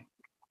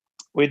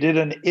we did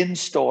an in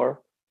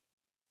store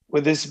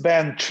with this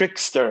band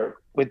Trickster.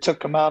 We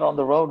took them out on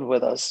the road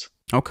with us,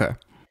 Okay.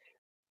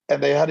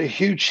 and they had a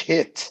huge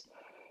hit.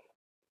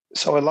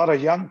 So a lot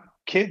of young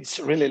kids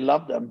really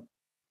loved them,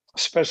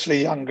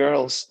 especially young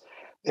girls.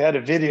 They had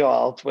a video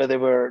out where they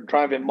were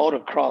driving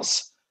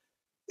motocross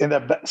in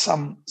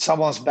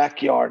someone's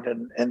backyard,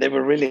 and they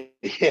were really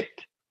hip.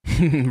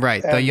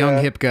 Right. The And young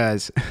hip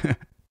guys.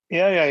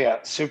 yeah,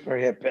 super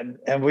hip.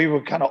 And we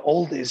were kind of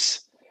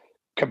oldies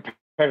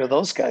compared to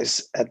those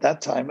guys at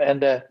that time.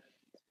 And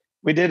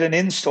we did an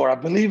in-store. I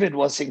believe it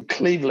was in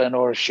Cleveland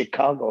or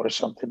Chicago or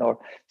something, or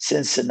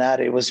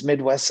Cincinnati. It was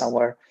Midwest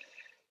somewhere.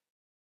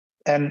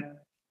 And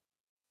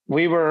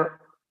we were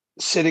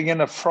sitting in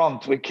the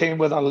front. We came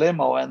with a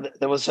limo, and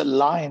there was a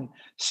line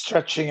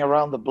stretching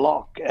around the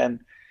block. And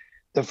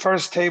the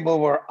first table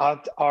were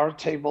at our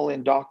table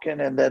in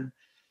Dawkins, and then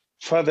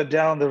further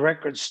down the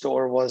record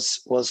store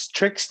was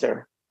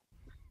Trickster.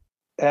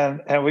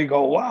 And we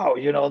go, wow,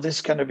 you know, this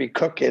is going to be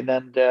cooking.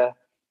 And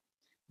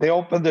they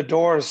opened the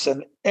doors,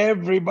 and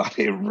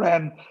everybody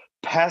ran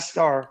past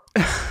our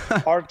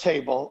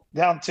table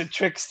down to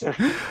Trickster.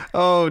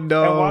 Oh And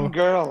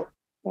no.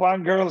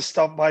 one girl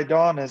stopped by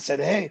Dawn and said,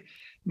 "Hey,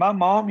 my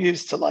mom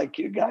used to like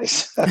you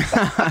guys."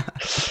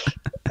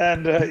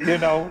 And you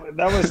know,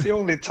 that was the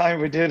only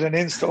time we did an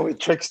in-store with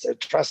Trickster.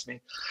 Trust me.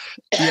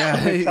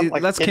 Yeah, We felt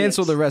like let's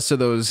cancel idiots. the rest of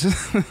those.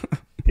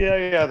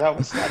 Yeah, that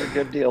was not a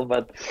good deal,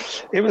 but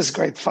it was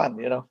great fun,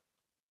 you know.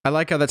 I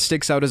like how that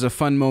sticks out as a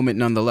fun moment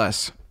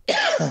nonetheless.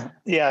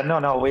 Yeah,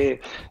 no, we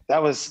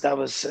that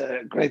was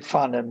great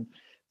fun,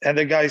 and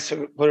the guys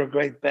were a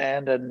great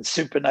band and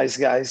super nice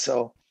guys.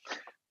 So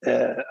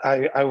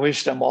I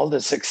wish them all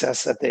the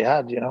success that they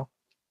had, you know.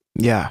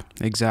 Yeah,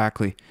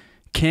 exactly.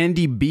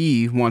 Candy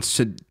B wants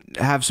to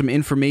have some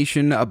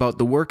information about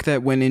the work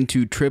that went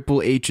into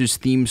Triple H's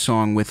theme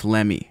song with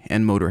Lemmy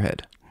and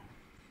Motorhead.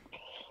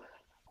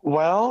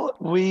 Well,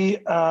 we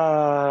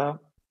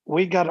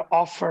got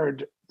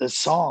offered the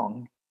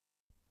song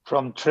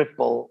from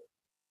Triple,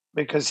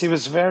 because he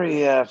was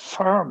very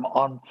firm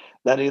on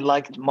that he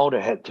liked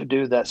Motorhead to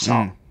do that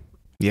song.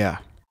 Yeah.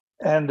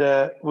 And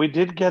we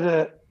did get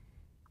a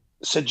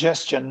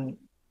suggestion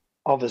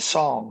of a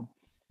song,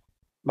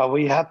 but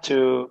we had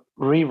to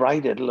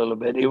rewrite it a little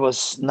bit. It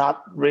was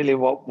not really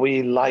what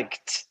we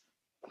liked.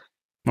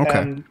 Okay.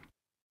 And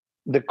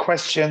the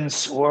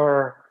questions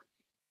were,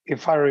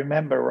 if I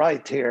remember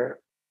right here,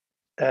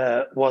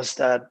 was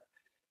that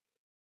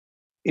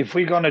if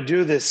we're going to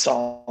do this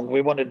song,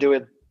 we want to do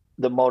it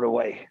the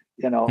Motorway,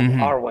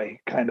 our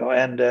way, kind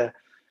of.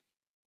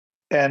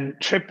 And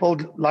Triple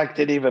liked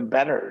it even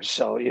better.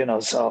 So,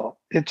 so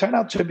it turned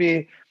out to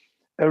be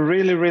a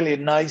really, really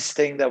nice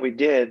thing that we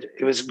did.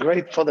 It was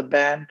great for the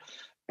band,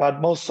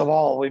 but most of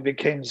all, we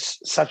became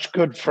such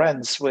good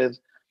friends with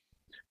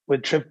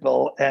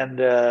Triple and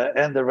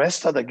the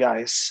rest of the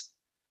guys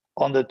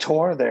on the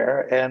tour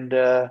there.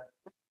 And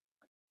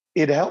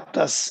it helped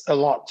us a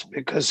lot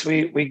because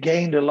we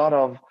gained a lot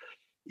of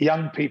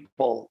young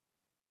people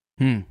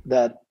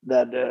that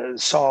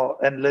saw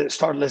and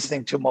started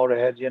listening to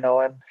Motorhead,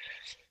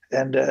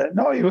 and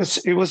no,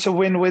 it was a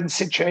win-win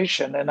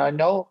situation. And I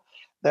know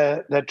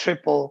that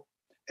Triple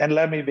and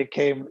Lemmy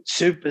became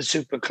super,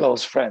 super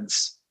close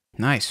friends.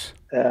 Nice.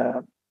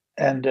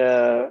 And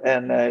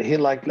he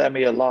liked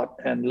Lemmy a lot,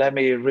 and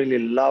Lemmy really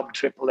loved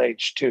Triple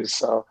H too.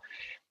 So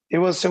it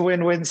was a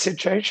win-win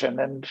situation,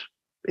 and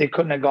it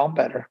couldn't have gone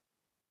better.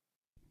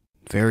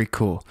 Very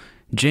cool.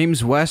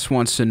 James West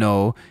wants to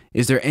know,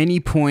 is there any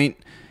point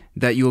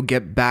that you'll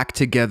get back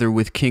together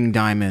with King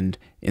Diamond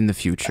in the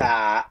future?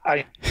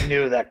 I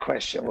knew that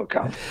question would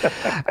come.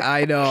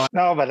 I know.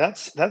 No, but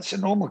that's a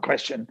normal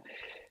question.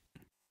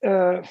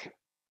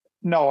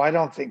 No, I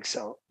don't think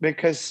so,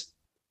 because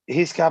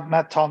he's got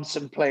Matt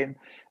Thompson playing,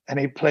 and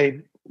he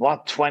played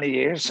 20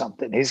 years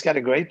something. He's got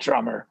a great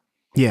drummer,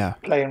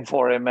 playing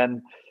for him.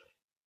 And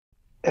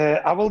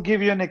I will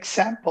give you an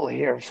example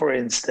here. For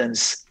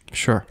instance,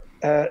 sure.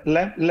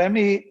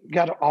 Lemmy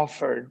got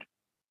offered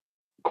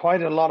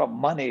quite a lot of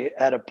money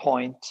at a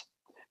point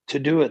to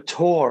do a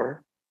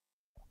tour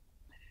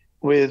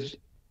with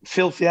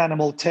Filthy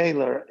Animal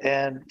Taylor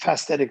and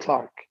Fast Eddie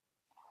Clark.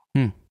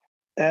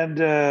 And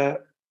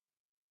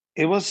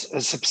it was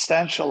a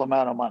substantial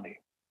amount of money,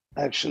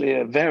 actually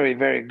a very,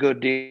 very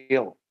good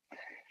deal.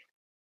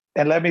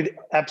 And Lemmy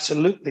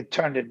absolutely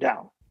turned it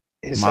down.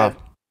 He said,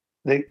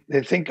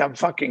 they think I'm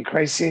fucking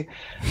crazy.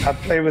 I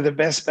play with the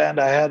best band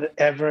I had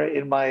ever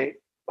in my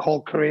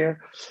whole career.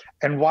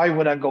 And why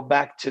would I go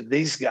back to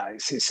these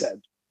guys? He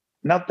said.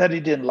 Not that he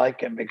didn't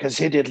like him, because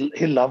he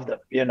loved them,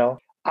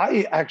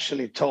 I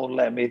actually told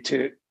Lemmy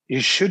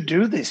you should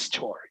do this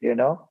tour,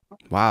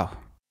 Wow.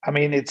 I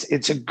mean,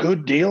 it's a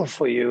good deal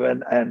for you.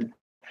 And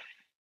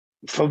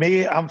for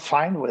me, I'm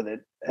fine with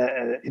it.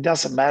 It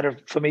doesn't matter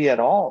for me at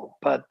all.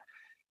 But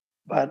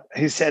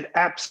he said,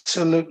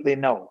 absolutely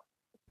no.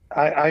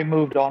 I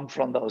moved on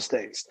from those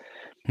days.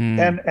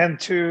 And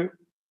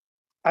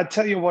I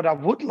tell you what I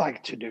would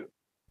like to do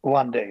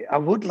one day. I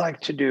would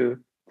like to do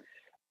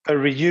a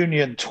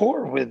reunion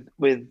tour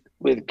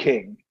with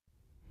King.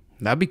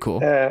 That'd be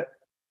cool.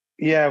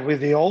 Yeah,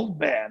 with the old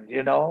band,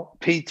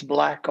 Pete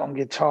Black on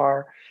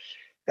guitar.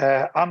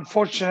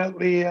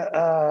 Unfortunately,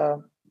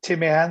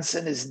 Timmy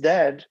Hansen is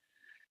dead,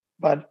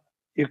 but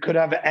you could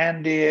have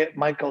Andy,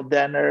 Michael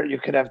Denner, you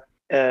could have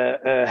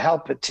Hal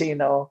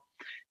Patino,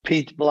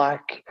 Pete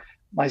Black,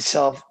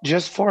 myself,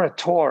 just for a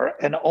tour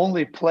and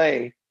only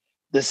play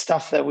the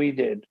stuff that we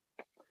did,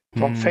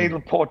 from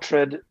Fatal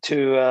Portrait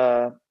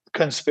to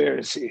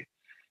Conspiracy.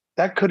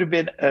 That could have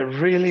been a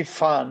really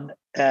fun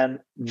and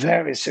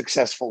very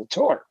successful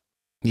tour.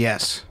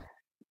 Yes.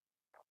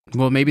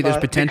 Well, maybe there's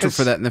potential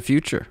for that in the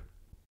future.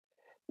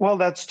 Well,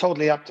 that's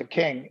totally up to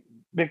King,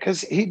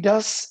 because he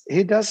does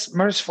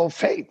Merciful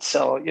Fate.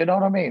 So you know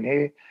what I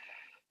mean?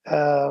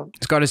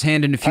 He's got his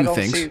hand in a few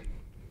things.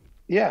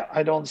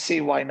 I don't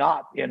see why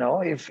not.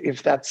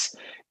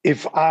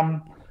 If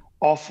I'm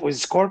off with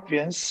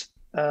Scorpions,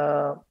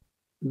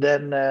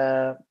 then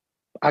I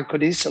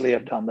could easily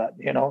have done that.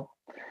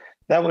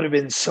 That would have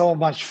been so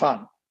much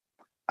fun,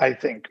 I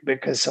think,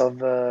 because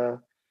of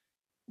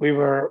we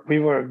were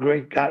a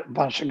great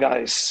bunch of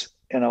guys,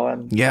 and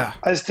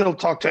I still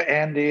talk to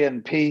Andy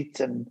and Pete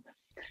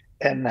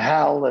and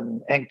Hal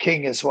and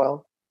King as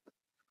well.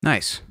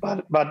 Nice.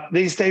 But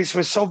these days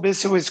we're so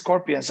busy with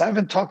Scorpions. I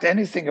haven't talked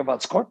anything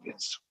about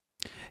Scorpions.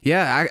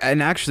 Yeah,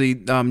 and actually,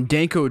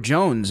 Danko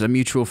Jones, a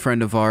mutual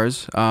friend of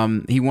ours,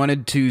 he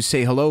wanted to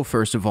say hello,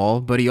 first of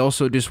all, but he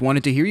also just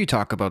wanted to hear you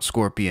talk about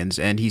Scorpions,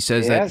 and he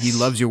says that he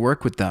loves your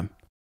work with them.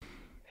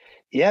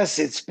 Yes,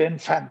 it's been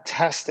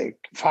fantastic.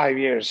 5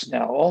 years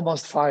now,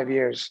 almost 5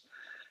 years.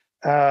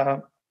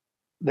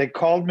 They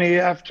called me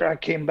after I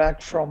came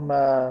back from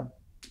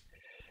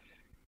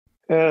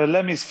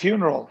Lemmy's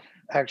funeral,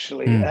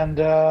 actually, and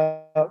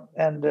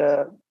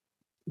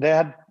they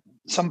had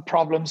some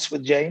problems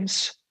with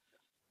James.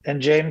 And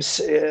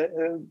James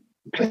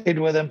played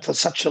with him for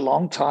such a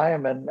long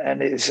time,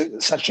 and is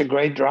such a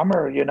great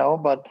drummer,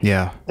 but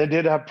they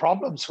did have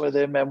problems with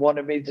him and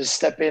wanted me to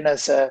step in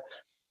as a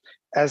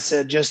as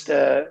just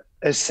a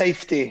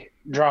safety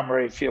drummer,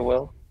 if you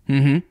will.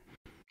 Mm-hmm.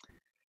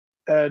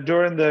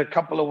 During the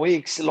couple of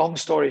weeks, long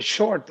story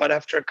short, but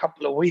after a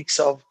couple of weeks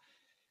of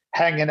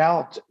hanging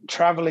out,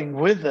 traveling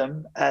with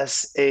them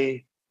as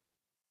a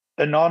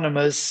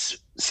anonymous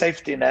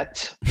safety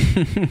net,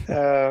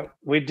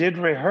 we did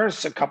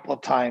rehearse a couple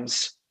of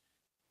times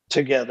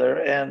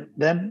together, and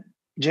then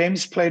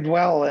James played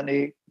well and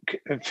he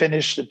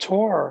finished the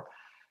tour.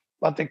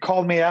 But they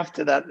called me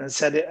after that and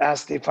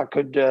asked if I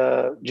could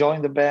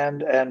join the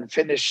band and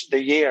finish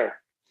the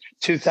year,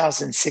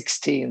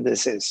 2016.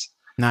 This is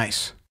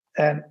Nice.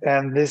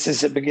 And this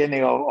is the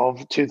beginning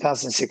of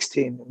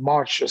 2016,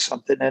 March or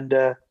something. And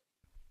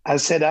I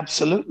said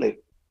absolutely.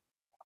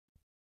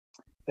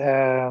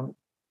 And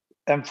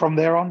from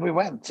there on, we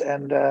went.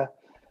 And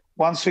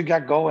once we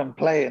got going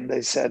playing,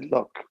 they said,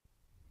 "Look,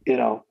 you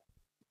know,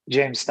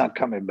 James not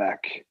coming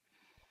back.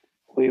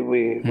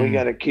 We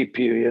got to keep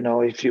you, you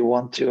know, if you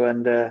want to."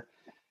 And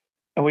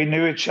we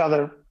knew each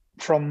other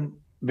from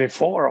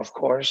before, of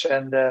course,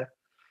 and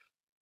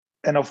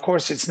of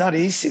course, it's not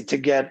easy to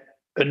get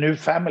a new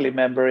family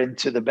member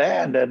into the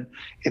band, and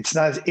it's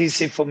not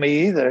easy for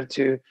me either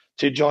to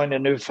join a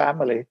new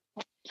family,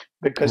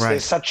 because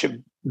there's such a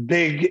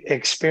big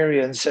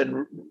experience,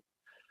 and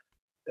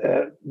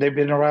they've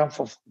been around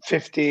for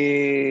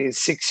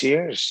 56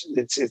 years.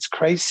 It's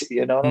crazy,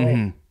 you know what I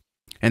mean?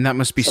 And that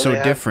must be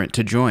so different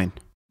to join.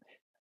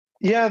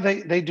 Yeah,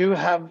 they do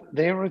have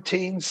their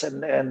routines,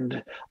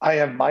 and I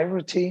have my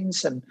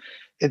routines, and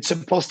it's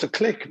supposed to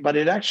click, but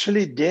it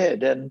actually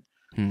did. And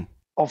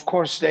of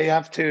course, they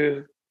have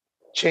to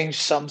change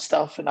some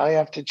stuff, and I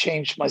have to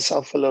change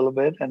myself a little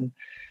bit.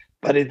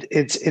 But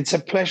it's a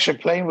pleasure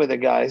playing with the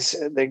guys.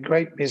 They're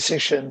great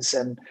musicians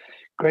and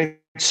great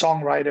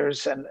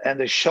songwriters, and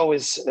the show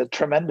is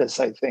tremendous,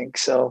 I think.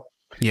 So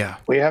yeah,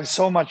 we have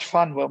so much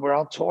fun when we're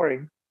out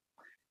touring.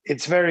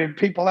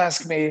 People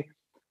ask me,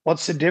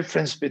 what's the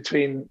difference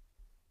between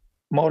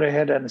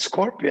Motorhead and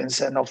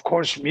Scorpions? And of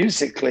course,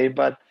 musically,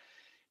 but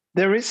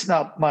there is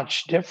not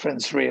much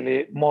difference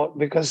really, more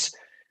because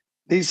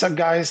these are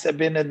guys that have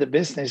been in the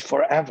business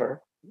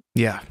forever.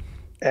 Yeah.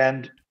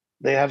 And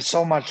they have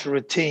so much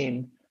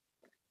routine.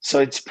 So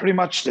it's pretty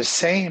much the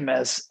same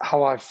as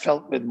how I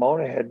felt with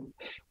Motorhead.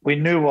 We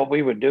knew what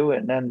we were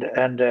doing.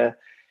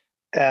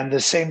 And the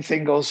same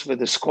thing goes with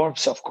the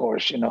Scorps, of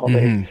course. You know,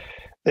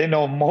 they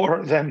know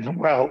more than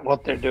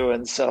what they're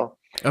doing. So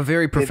a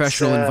very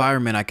professional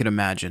environment, I could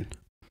imagine.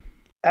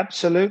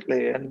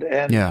 Absolutely. And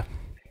yeah,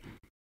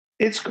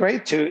 it's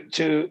great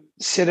to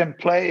sit and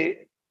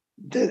play.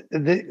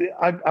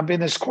 I've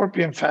been a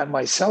Scorpion fan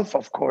myself,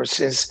 of course,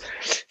 since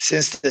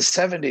the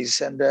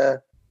 70s,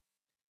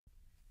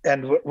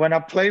 and when I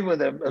play with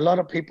them, a lot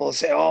of people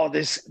say, "Oh,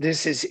 this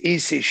is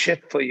easy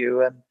shit for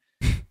you," and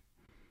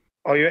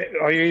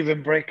are you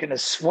even breaking a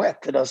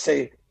sweat? And I'll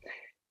say,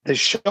 the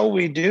show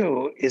we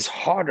do is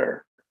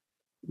harder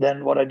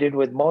than what I did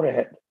with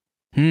Motorhead,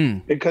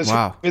 because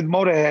with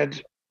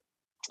Motorhead,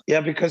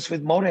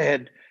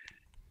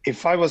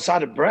 if I was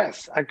out of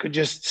breath, I could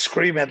just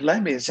scream at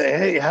Lemmy and say,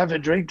 "Hey, have a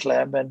drink,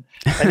 Lem, and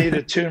I need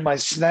to tune my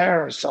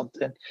snare or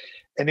something."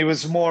 And it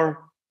was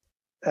more,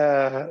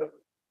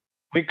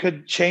 we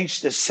could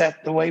change the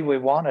set the way we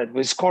wanted.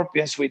 With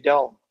Scorpions, we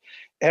don't.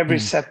 Every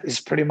set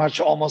is pretty much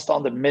almost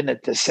on the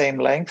minute, the same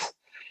length.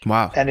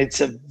 Wow. And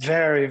it's a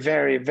very,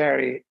 very,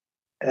 very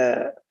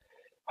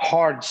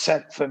hard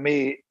set for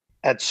me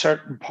at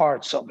certain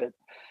parts of it.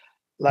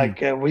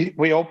 Like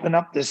we open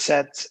up the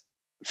set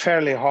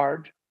fairly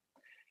hard.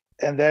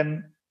 And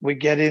then we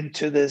get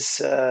into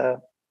this,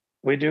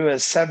 we do a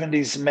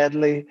 70s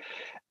medley,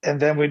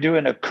 and then we do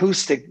an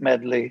acoustic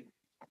medley,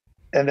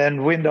 and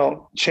then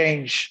window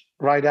change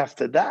right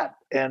after that.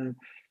 And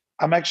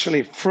I'm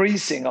actually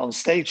freezing on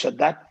stage at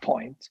that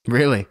point.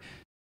 Really?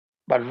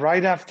 But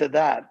right after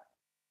that,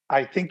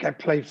 I think I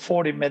play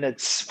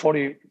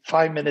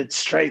 45 minutes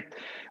straight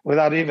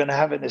without even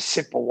having a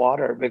sip of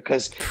water,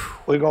 because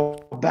we go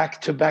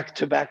back to back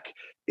to back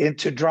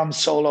into drum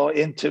solo,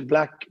 into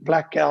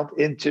blackout,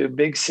 into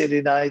Big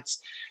City Nights.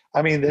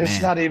 I mean,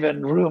 there's not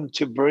even room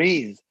to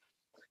breathe.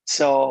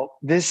 So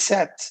this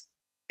set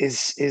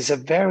is a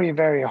very,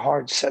 very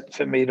hard set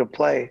for me to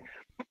play.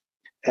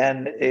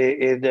 And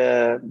it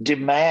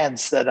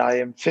demands that I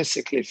am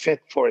physically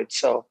fit for it.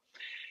 So,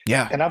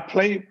 yeah. And I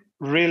play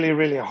really,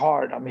 really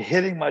hard. I'm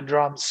hitting my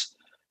drums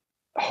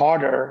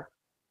harder.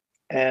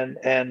 And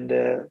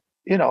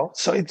you know,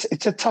 so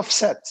it's a tough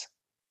set.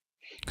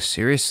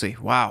 Seriously.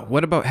 Wow.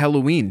 What about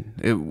Helloween?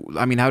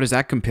 I mean, how does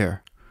that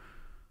compare?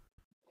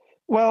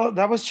 Well,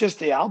 that was just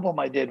the album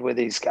I did with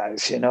these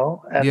guys, you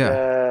know,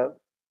 and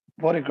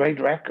what a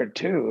great record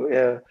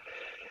too.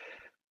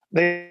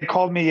 They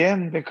called me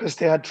in because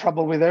they had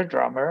trouble with their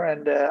drummer,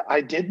 and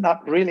I did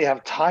not really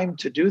have time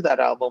to do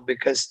that album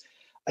because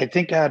I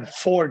think I had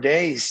 4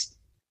 days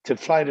to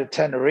fly to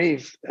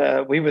Tenerife.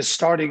 We were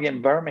starting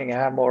in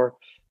Birmingham or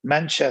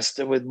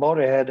Manchester with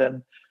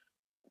Motorhead,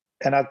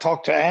 and I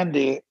talked to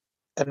Andy.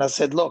 And I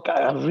said, "Look,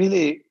 I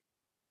really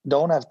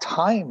don't have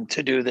time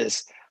to do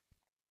this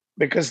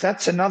because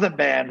that's another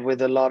band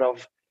with a lot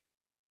of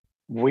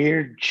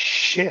weird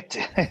shit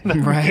in the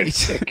Right.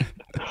 music.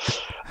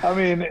 I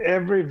mean,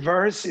 every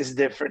verse is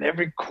different,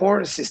 every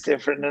chorus is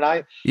different, and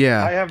I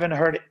Yeah. haven't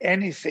heard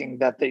anything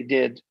that they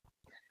did.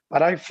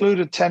 But I flew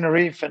to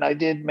Tenerife and I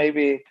did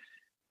maybe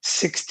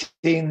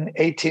 16,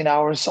 18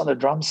 hours on the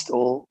drum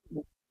stool,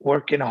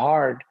 working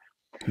hard.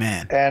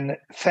 Man. And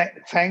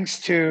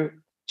thanks to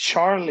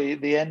Charlie,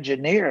 the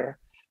engineer,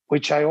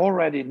 which I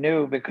already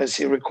knew because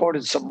he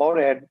recorded some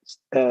Motorhead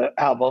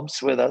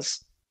albums with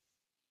us,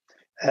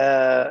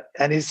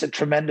 and he's a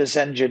tremendous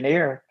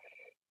engineer.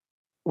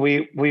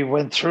 We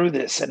went through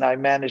this, and I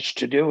managed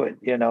to do it.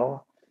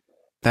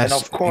 That's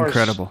and of course,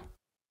 incredible.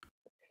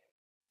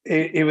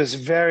 It was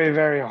very,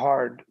 very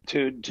hard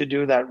to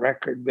do that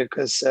record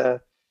because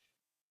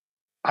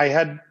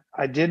I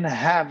didn't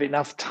have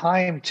enough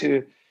time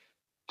to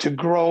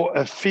grow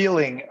a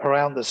feeling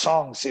around the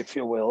songs, if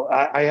you will.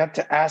 I had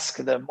to ask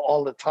them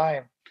all the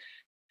time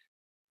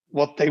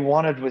what they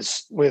wanted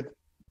with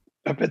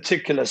a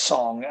particular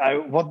song.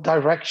 What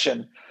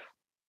direction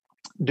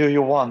do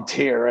you want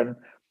here? And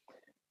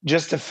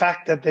just the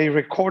fact that they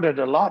recorded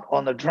a lot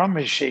on the drum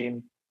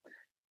machine,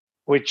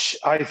 which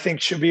I think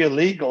should be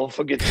illegal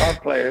for guitar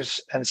players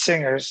and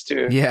singers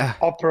to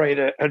operate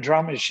a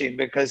drum machine,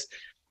 because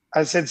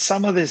I said,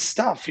 some of this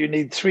stuff you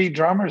need 3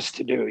 drummers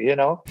to do,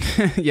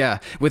 Yeah,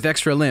 with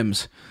extra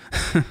limbs.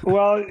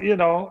 Well,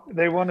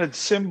 they wanted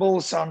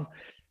cymbals on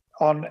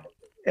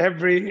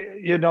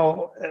every,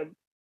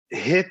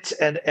 hit,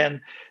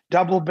 and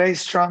double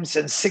bass drums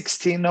and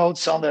 16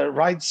 notes on the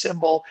right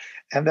cymbal,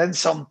 and then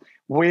some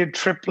weird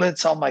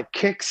triplets on my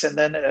kicks, and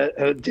then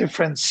a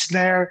different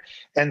snare,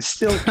 and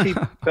still keep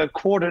a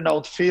quarter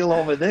note feel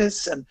over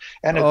this, and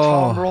a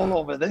tone roll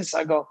over this.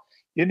 I go,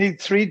 you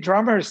need 3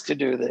 drummers to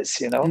do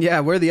this, Yeah,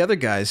 where are the other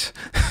guys?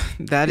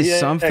 That is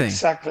something.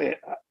 Exactly.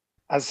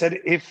 I said,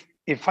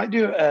 if I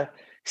do a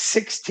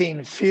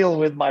 16 feel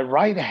with my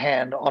right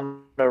hand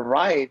on the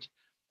right,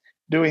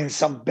 doing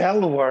some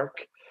bell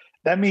work,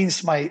 that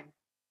means my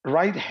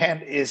right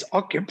hand is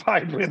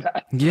occupied with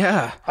that.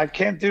 Yeah. I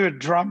can't do a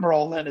drum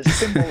roll and a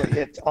cymbal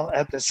hit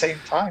at the same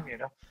time,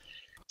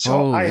 So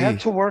Holy. I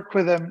had to work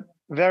with them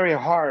very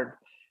hard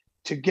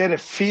to get a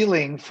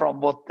feeling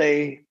from what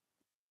they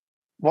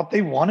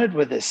wanted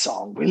with this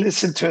song. We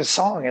listened to a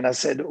song and I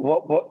said,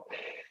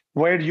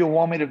 where do you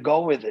want me to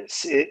go with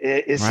this?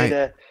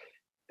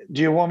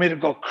 Do you want me to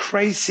go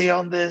crazy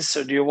on this,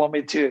 or do you want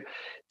me to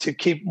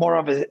keep more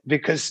of it,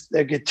 because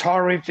the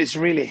guitar riff is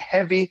really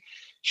heavy?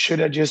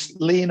 Should I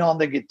just lean on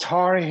the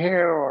guitar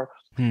here, or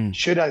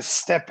should I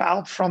step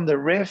out from the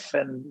riff?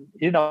 And,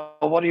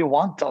 what do you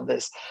want on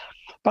this?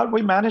 But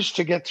we managed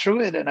to get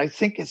through it, and I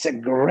think it's a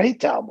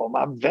great album.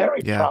 I'm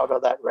very proud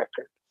of that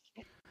record.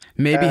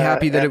 Maybe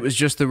happy that it was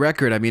just the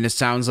record. I mean, it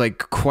sounds like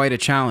quite a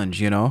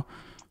challenge,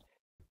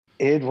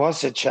 It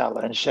was a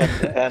challenge,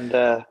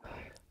 and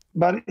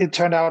but it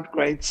turned out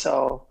great.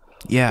 So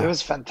it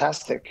was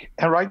fantastic.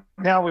 And right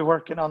now we're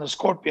working on a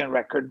Scorpion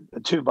record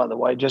too, by the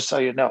way, just so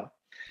you know.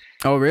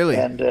 Oh, really?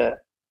 And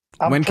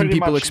when can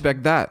people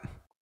expect that?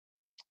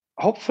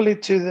 Hopefully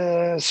to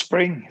the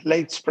spring,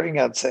 late spring,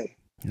 I'd say.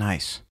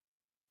 Nice.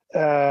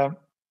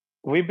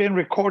 We've been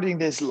recording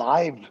this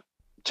live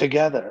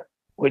together,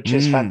 which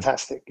is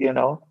fantastic,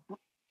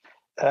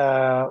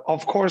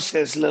 Of course,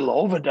 there's little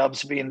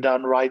overdubs being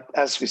done right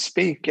as we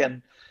speak,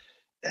 and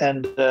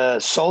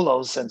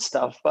solos and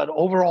stuff. But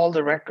overall,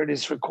 the record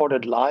is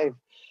recorded live.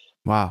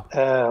 Wow.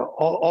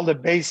 All the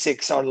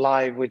basics are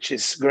live, which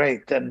is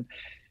great. And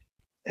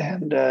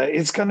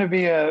it's going to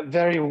be a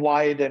very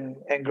wide and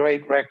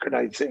great record,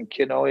 I think.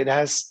 It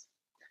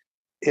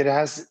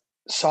has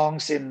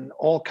songs in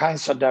all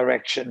kinds of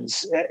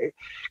directions,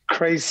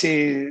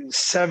 crazy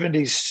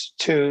 70s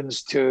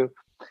tunes to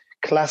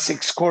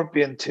classic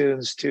Scorpion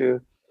tunes to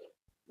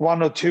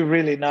 1 or 2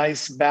 really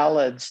nice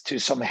ballads to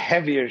some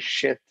heavier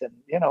shit.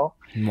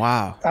 And,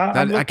 Wow.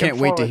 I can't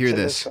wait to hear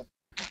this.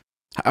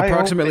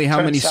 Approximately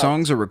how many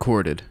songs are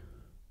recorded?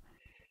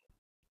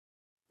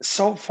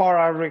 So far,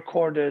 I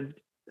recorded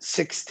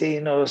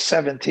 16 or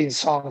 17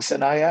 songs,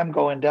 and I am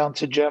going down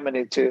to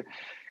Germany to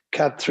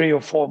cut 3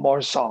 or 4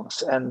 more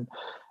songs. And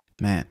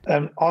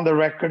on the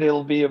record,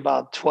 it'll be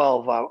about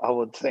 12, I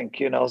would think,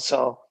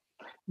 so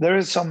there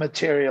is some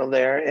material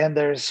there, and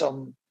there's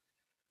some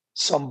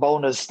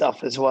bonus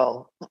stuff as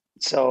well.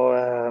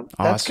 So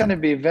that's going to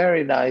be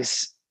very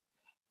nice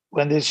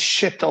when this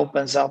shit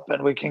opens up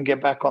and we can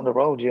get back on the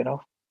road,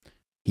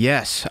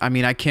 Yes. I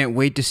mean, I can't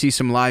wait to see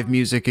some live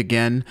music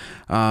again.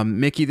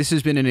 Mikkey, this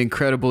has been an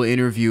incredible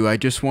interview. I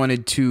just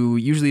wanted to,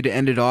 usually to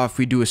end it off,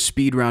 we do a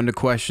speed round of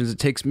questions. It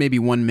takes maybe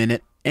 1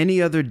 minute.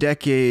 Any other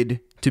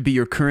decade to be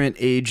your current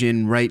age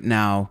in right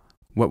now,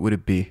 what would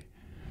it be?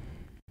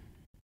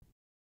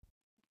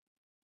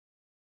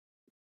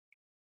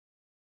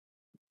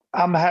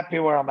 I'm happy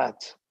where I'm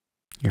at.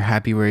 You're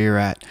happy where you're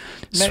at.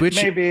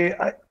 Maybe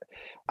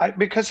I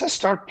because I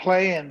start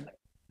playing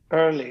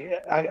early.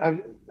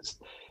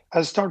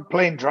 I started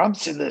playing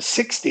drums in the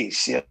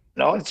 60s.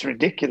 It's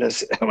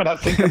ridiculous when I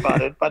think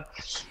about it. But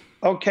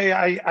Okay,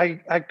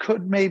 I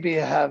could maybe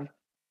have.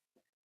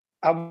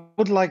 I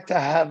would like to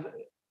have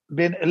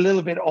been a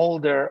little bit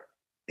older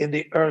in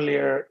the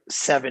earlier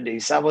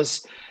 70s. I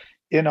was,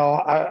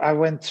 I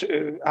went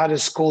out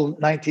of school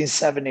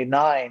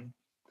 1979.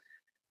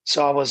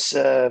 So I was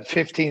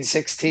 15,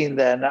 16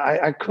 then.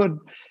 I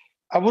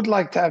would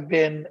like to have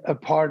been a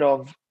part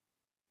of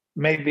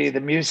maybe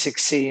the music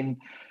scene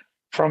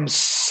from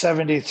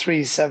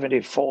 73,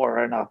 74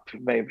 and up,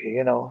 maybe,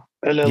 a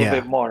little Yeah,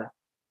 bit more.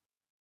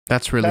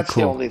 that's really That's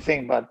the cool. only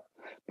thing. But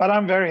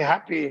I'm very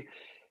happy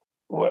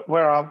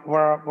where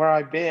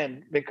I've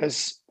been,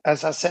 because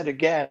as I said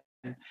again,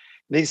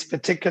 these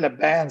particular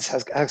bands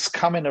has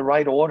come in the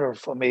right order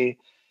for me,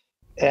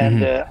 and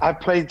Hmm. I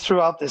played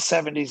throughout the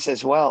 70s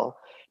as well,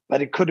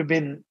 but it could have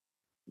been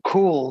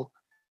cool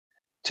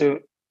to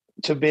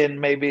been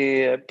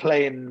maybe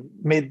playing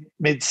mid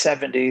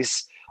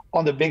 70s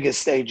on the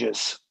biggest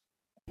stages.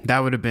 That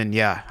would have been,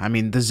 yeah. I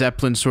mean, the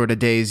Zeppelin sort of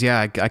days,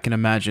 yeah, I can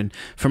imagine.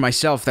 For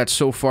myself, that's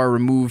so far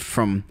removed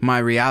from my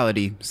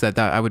reality, so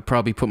that I would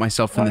probably put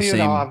myself in Well, the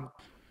same. I'm a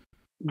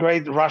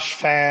great Rush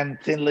fan,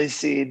 Thin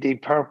Lizzy,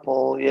 Deep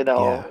Purple,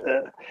 Yeah.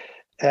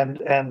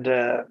 and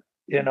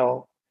you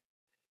know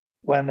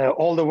when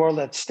All the World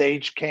at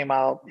Stage came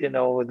out,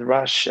 with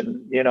Rush,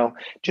 and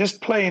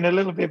just playing a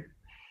little bit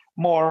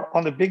more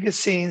on the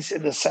biggest scenes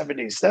in the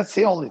 70s. That's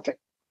the only thing.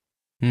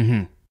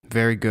 Hmm.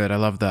 Very good. I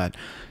love that.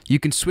 You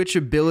can switch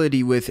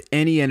ability with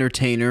any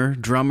entertainer,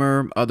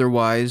 drummer,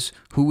 otherwise.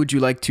 Who would you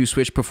like to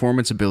switch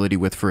performance ability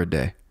with for a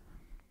day?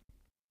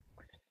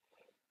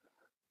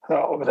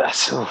 Oh,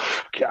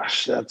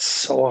 gosh, that's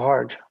so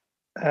hard.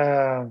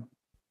 Um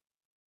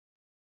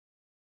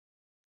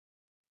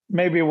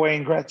Maybe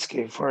Wayne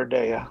Gretzky for a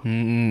day. Yeah.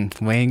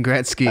 Wayne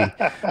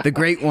Gretzky, the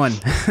great one.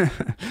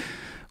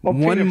 Or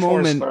Peter One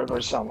moment. Forsberg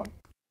or someone.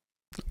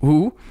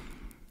 Who?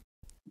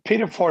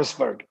 Peter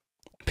Forsberg,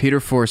 Peter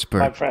my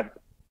Forsberg. friend.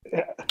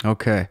 Yeah.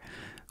 Okay.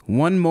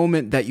 One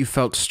moment that you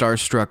felt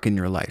starstruck in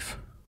your life.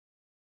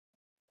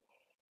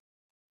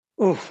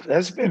 Oof,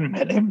 there's been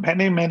many,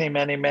 many, many,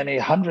 many, many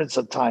hundreds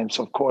of times,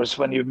 of course,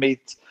 when you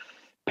meet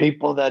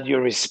people that you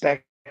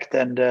respect,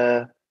 and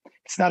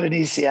it's not an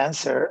easy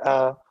answer.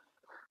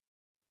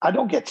 I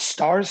don't get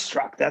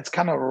starstruck. That's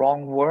kind of a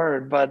wrong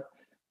word, but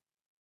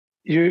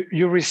you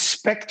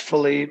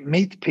respectfully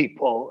meet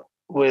people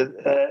with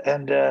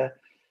and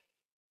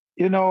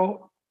you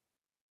know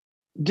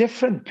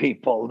different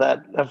people that,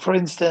 for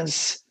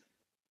instance,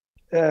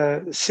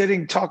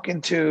 sitting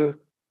talking to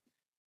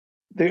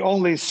the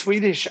only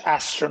Swedish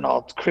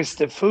astronaut,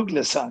 Christer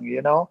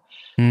Fuglesang,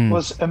 Hmm.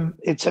 was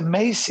it's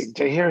amazing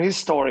to hear his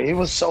story. He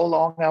was so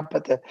long up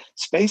at the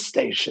space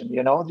station,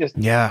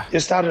 Yeah.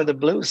 just out of the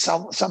blue,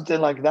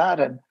 something like that.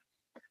 And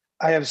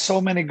I have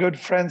so many good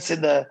friends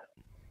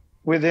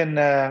within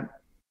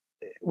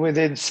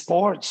within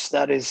sports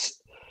that is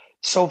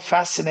so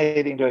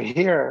fascinating to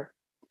hear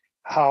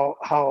how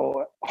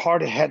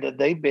hard headed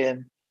they've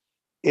been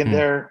in Hmm.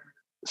 their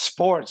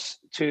sports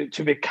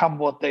to become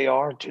what they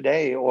are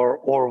today, or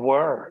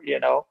were,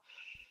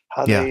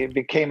 how Yeah. they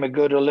became a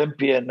good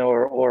Olympian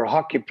or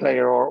hockey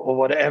player, or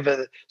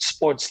whatever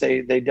sports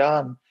they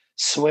done,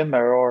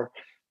 swimmer, or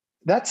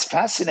that's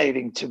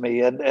fascinating to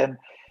me. And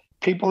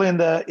people in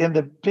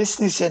the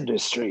business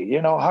industry,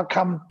 how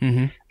come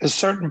Hmm. a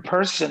certain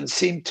person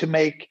seem to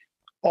make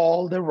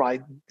all the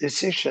right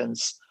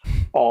decisions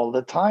all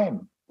the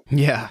time?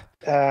 Yeah.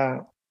 Uh,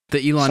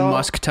 The Elon so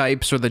Musk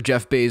types or the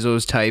Jeff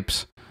Bezos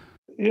types.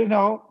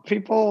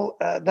 people,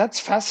 that's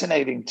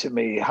fascinating to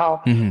me. how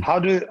Hmm. how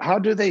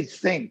do they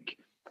think?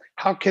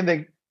 how can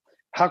they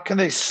how can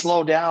they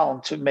slow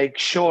down to make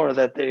sure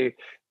that they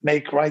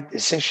make right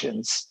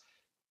decisions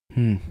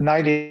Hmm.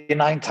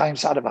 99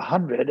 times out of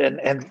 100?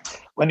 And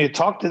when you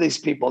talk to these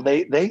people,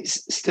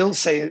 still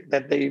say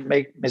that they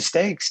make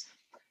mistakes,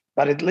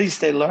 but at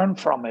least they learn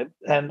from it.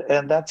 And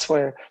that's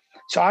where,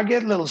 so I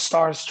get a little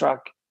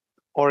starstruck,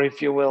 or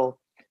if you will,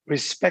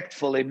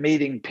 respectfully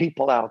meeting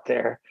people out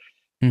there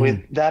with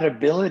Hmm. that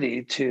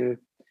ability to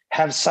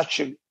have such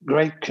a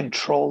great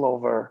control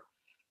over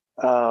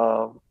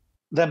uh,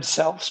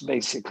 themselves,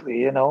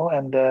 basically,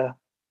 and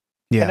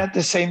Yeah. at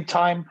the same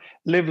time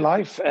live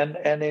life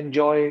and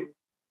enjoy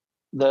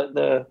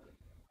the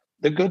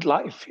the good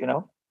life.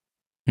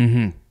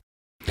 Hmm.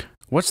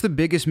 What's the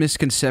biggest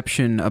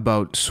misconception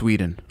about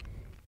Sweden?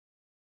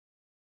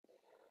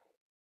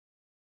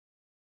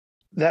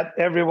 That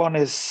everyone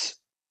is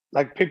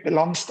like Pippi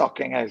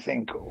Longstocking, I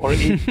think, or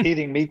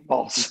eating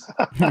meatballs.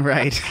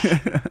 Right.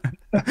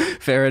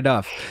 Fair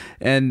enough.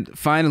 And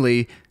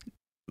finally,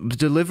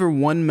 deliver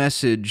one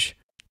message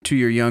to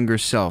your younger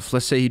self.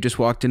 Let's say you just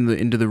walked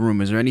into the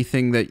room. Is there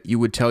anything that you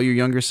would tell your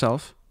younger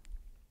self?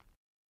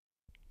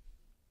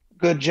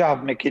 Good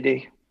job, Mikkey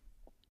Dee.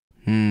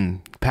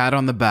 Pat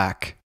on the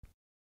back.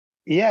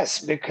 Yes,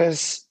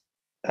 because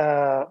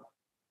uh,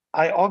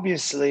 I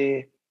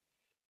obviously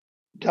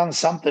done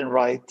something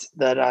right,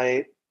 that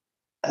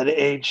at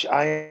the age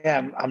I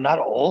am, I'm not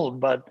old,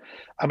 but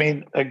I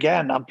mean,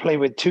 again, I'm playing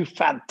with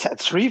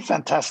three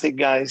fantastic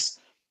guys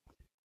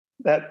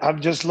that I'm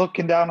just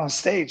looking down on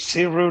stage,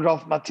 see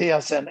Rudolph,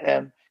 Matthias,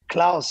 and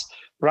Klaus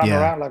run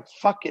around like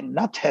fucking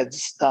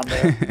nutheads down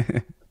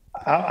there.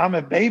 I'm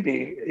a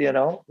baby, you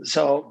know.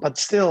 So, but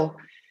still,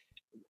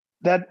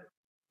 that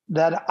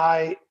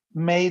I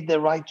made the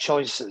right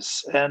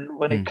choices. And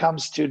when it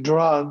comes to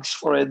drugs,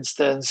 for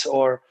instance,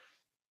 or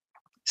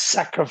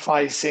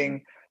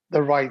sacrificing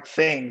the right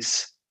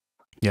things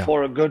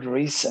for a good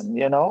reason,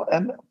 you know.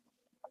 And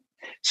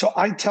so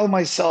I tell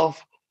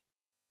myself,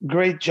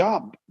 great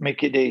job,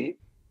 Mikkey Dee,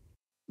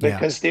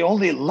 because the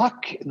only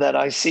luck that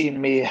I see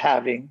in me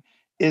having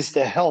is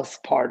the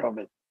health part of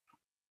it.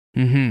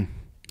 100%.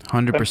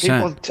 When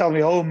people tell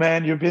me, oh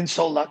man, you've been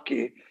so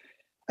lucky.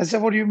 I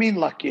said, what do you mean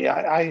lucky?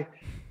 I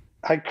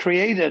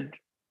created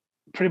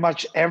pretty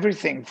much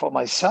everything for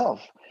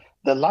myself.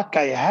 The luck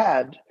I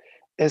had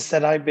is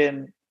that I've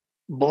been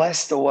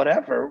blessed or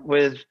whatever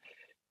with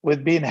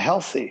being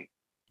healthy.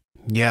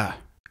 Yeah.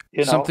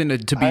 You know, something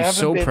to be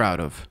so proud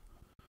of.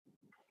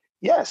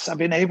 Yes, I've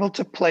been able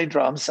to play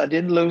drums. I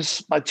didn't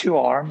lose my two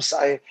arms.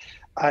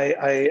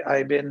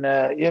 I've been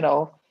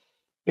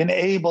been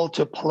able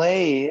to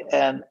play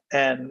and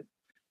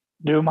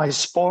do my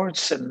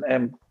sports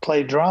and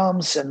play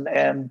drums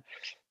and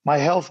my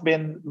health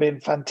been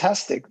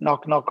fantastic.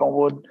 Knock on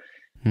wood,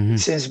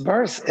 since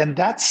birth, and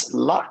that's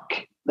luck.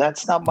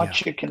 That's not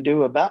much you can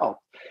do about.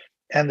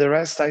 And the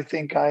rest, I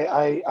think,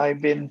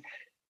 I've been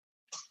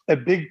a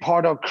big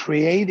part of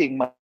creating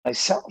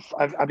myself.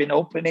 I've been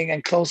opening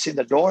and closing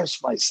the doors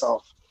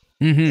myself,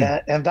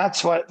 and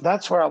that's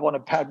where I want to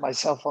pat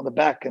myself on the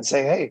back and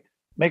say, "Hey,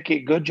 Mickey,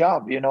 good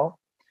job. You know,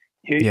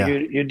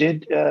 you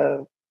did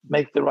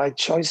make the right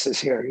choices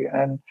here."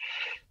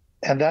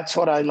 And that's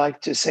what I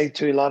like to say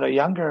to a lot of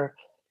younger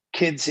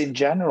kids in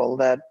general,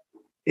 that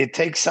it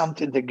takes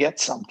something to get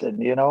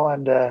something, you know,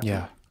 and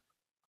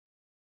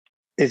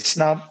it's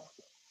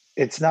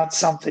not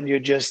something you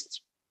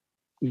just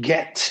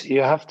get.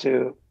 You have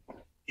to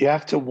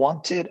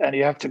want it, and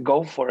you have to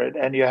go for it,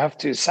 and you have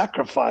to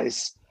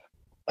sacrifice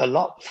a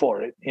lot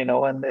for it, you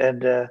know.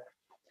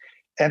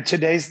 And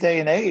today's day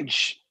and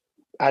age,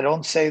 I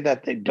don't say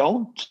that they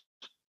don't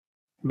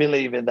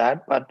believe in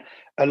that, but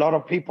a lot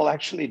of people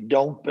actually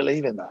don't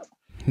believe in that.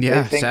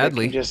 Yeah, they think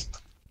sadly, they can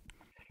just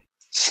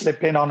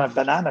slip in on a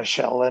banana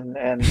shell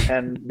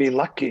and be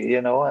lucky,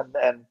 you know,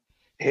 and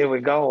here we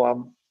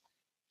go.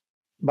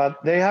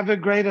 But they have a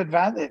great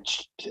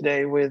advantage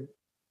today with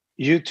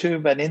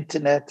YouTube and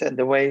internet and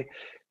the way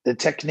the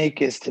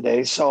technique is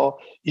today. So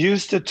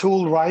use the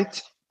tool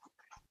right,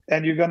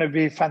 and you're going to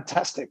be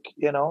fantastic,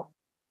 you know.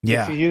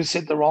 If you use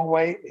it the wrong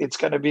way, it's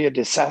going to be a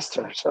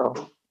disaster.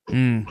 So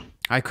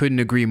I couldn't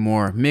agree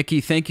more. Mickey,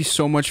 thank you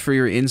so much for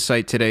your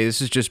insight today. This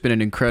has just been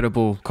an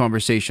incredible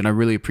conversation. I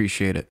really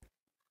appreciate it.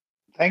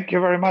 Thank you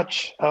very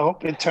much. I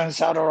hope it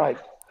turns out all right.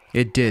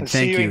 It did.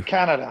 Thank you. See you in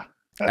Canada.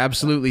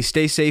 Absolutely.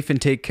 Stay safe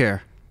and take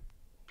care.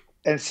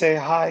 And say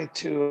hi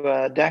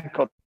to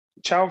Danko.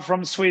 Ciao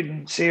from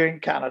Sweden. See you in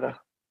Canada.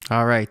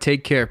 All right.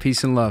 Take care.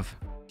 Peace and love.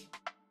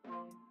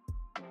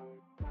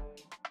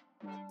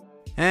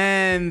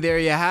 And there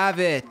you have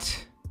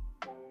it.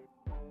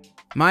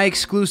 My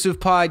exclusive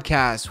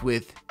podcast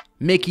with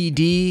Mikkey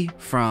Dee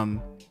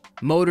from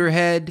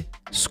Motorhead,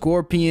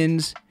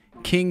 Scorpions,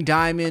 King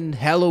Diamond,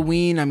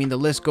 Helloween. I mean, the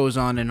list goes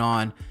on and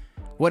on.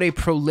 What a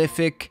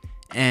prolific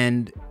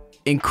and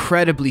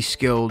incredibly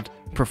skilled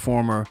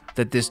performer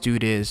that this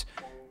dude is.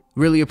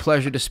 Really a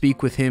pleasure to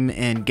speak with him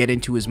and get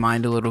into his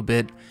mind a little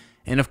bit.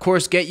 And of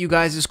course, get you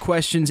guys'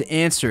 questions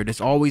answered.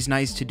 It's always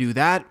nice to do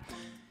that.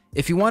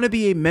 If you want to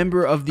be a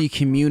member of the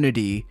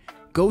community,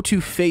 go to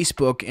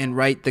Facebook and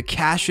write the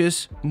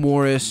Cassius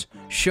Morris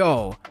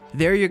Show.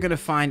 There you're going to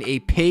find a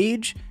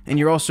page, and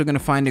you're also going to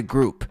find a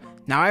group.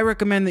 Now, I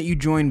recommend that you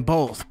join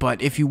both,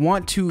 but if you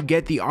want to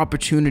get the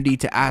opportunity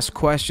to ask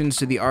questions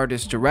to the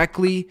artist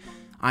directly,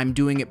 I'm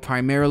doing it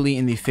primarily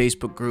in the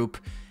Facebook group,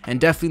 and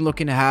definitely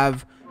looking to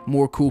have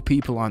more cool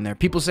people on there.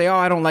 People say, oh,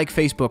 I don't like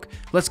Facebook.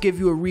 Let's give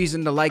you a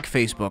reason to like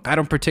Facebook. I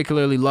don't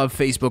particularly love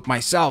Facebook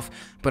myself,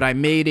 but I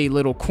made a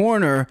little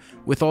corner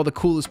with all the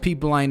coolest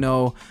people I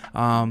know.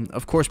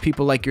 Of course,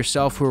 people like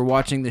yourself who are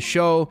watching the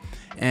show,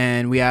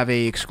 and we have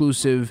a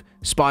exclusive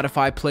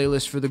Spotify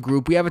playlist for the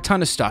group. We have a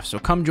ton of stuff, so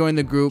come join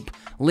the group.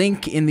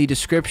 Link in the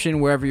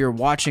description wherever you're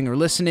watching or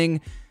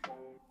listening.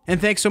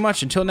 And thanks so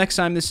much. Until next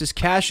time, this is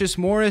Cassius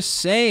Morris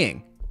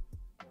saying,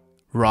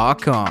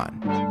 rock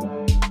on.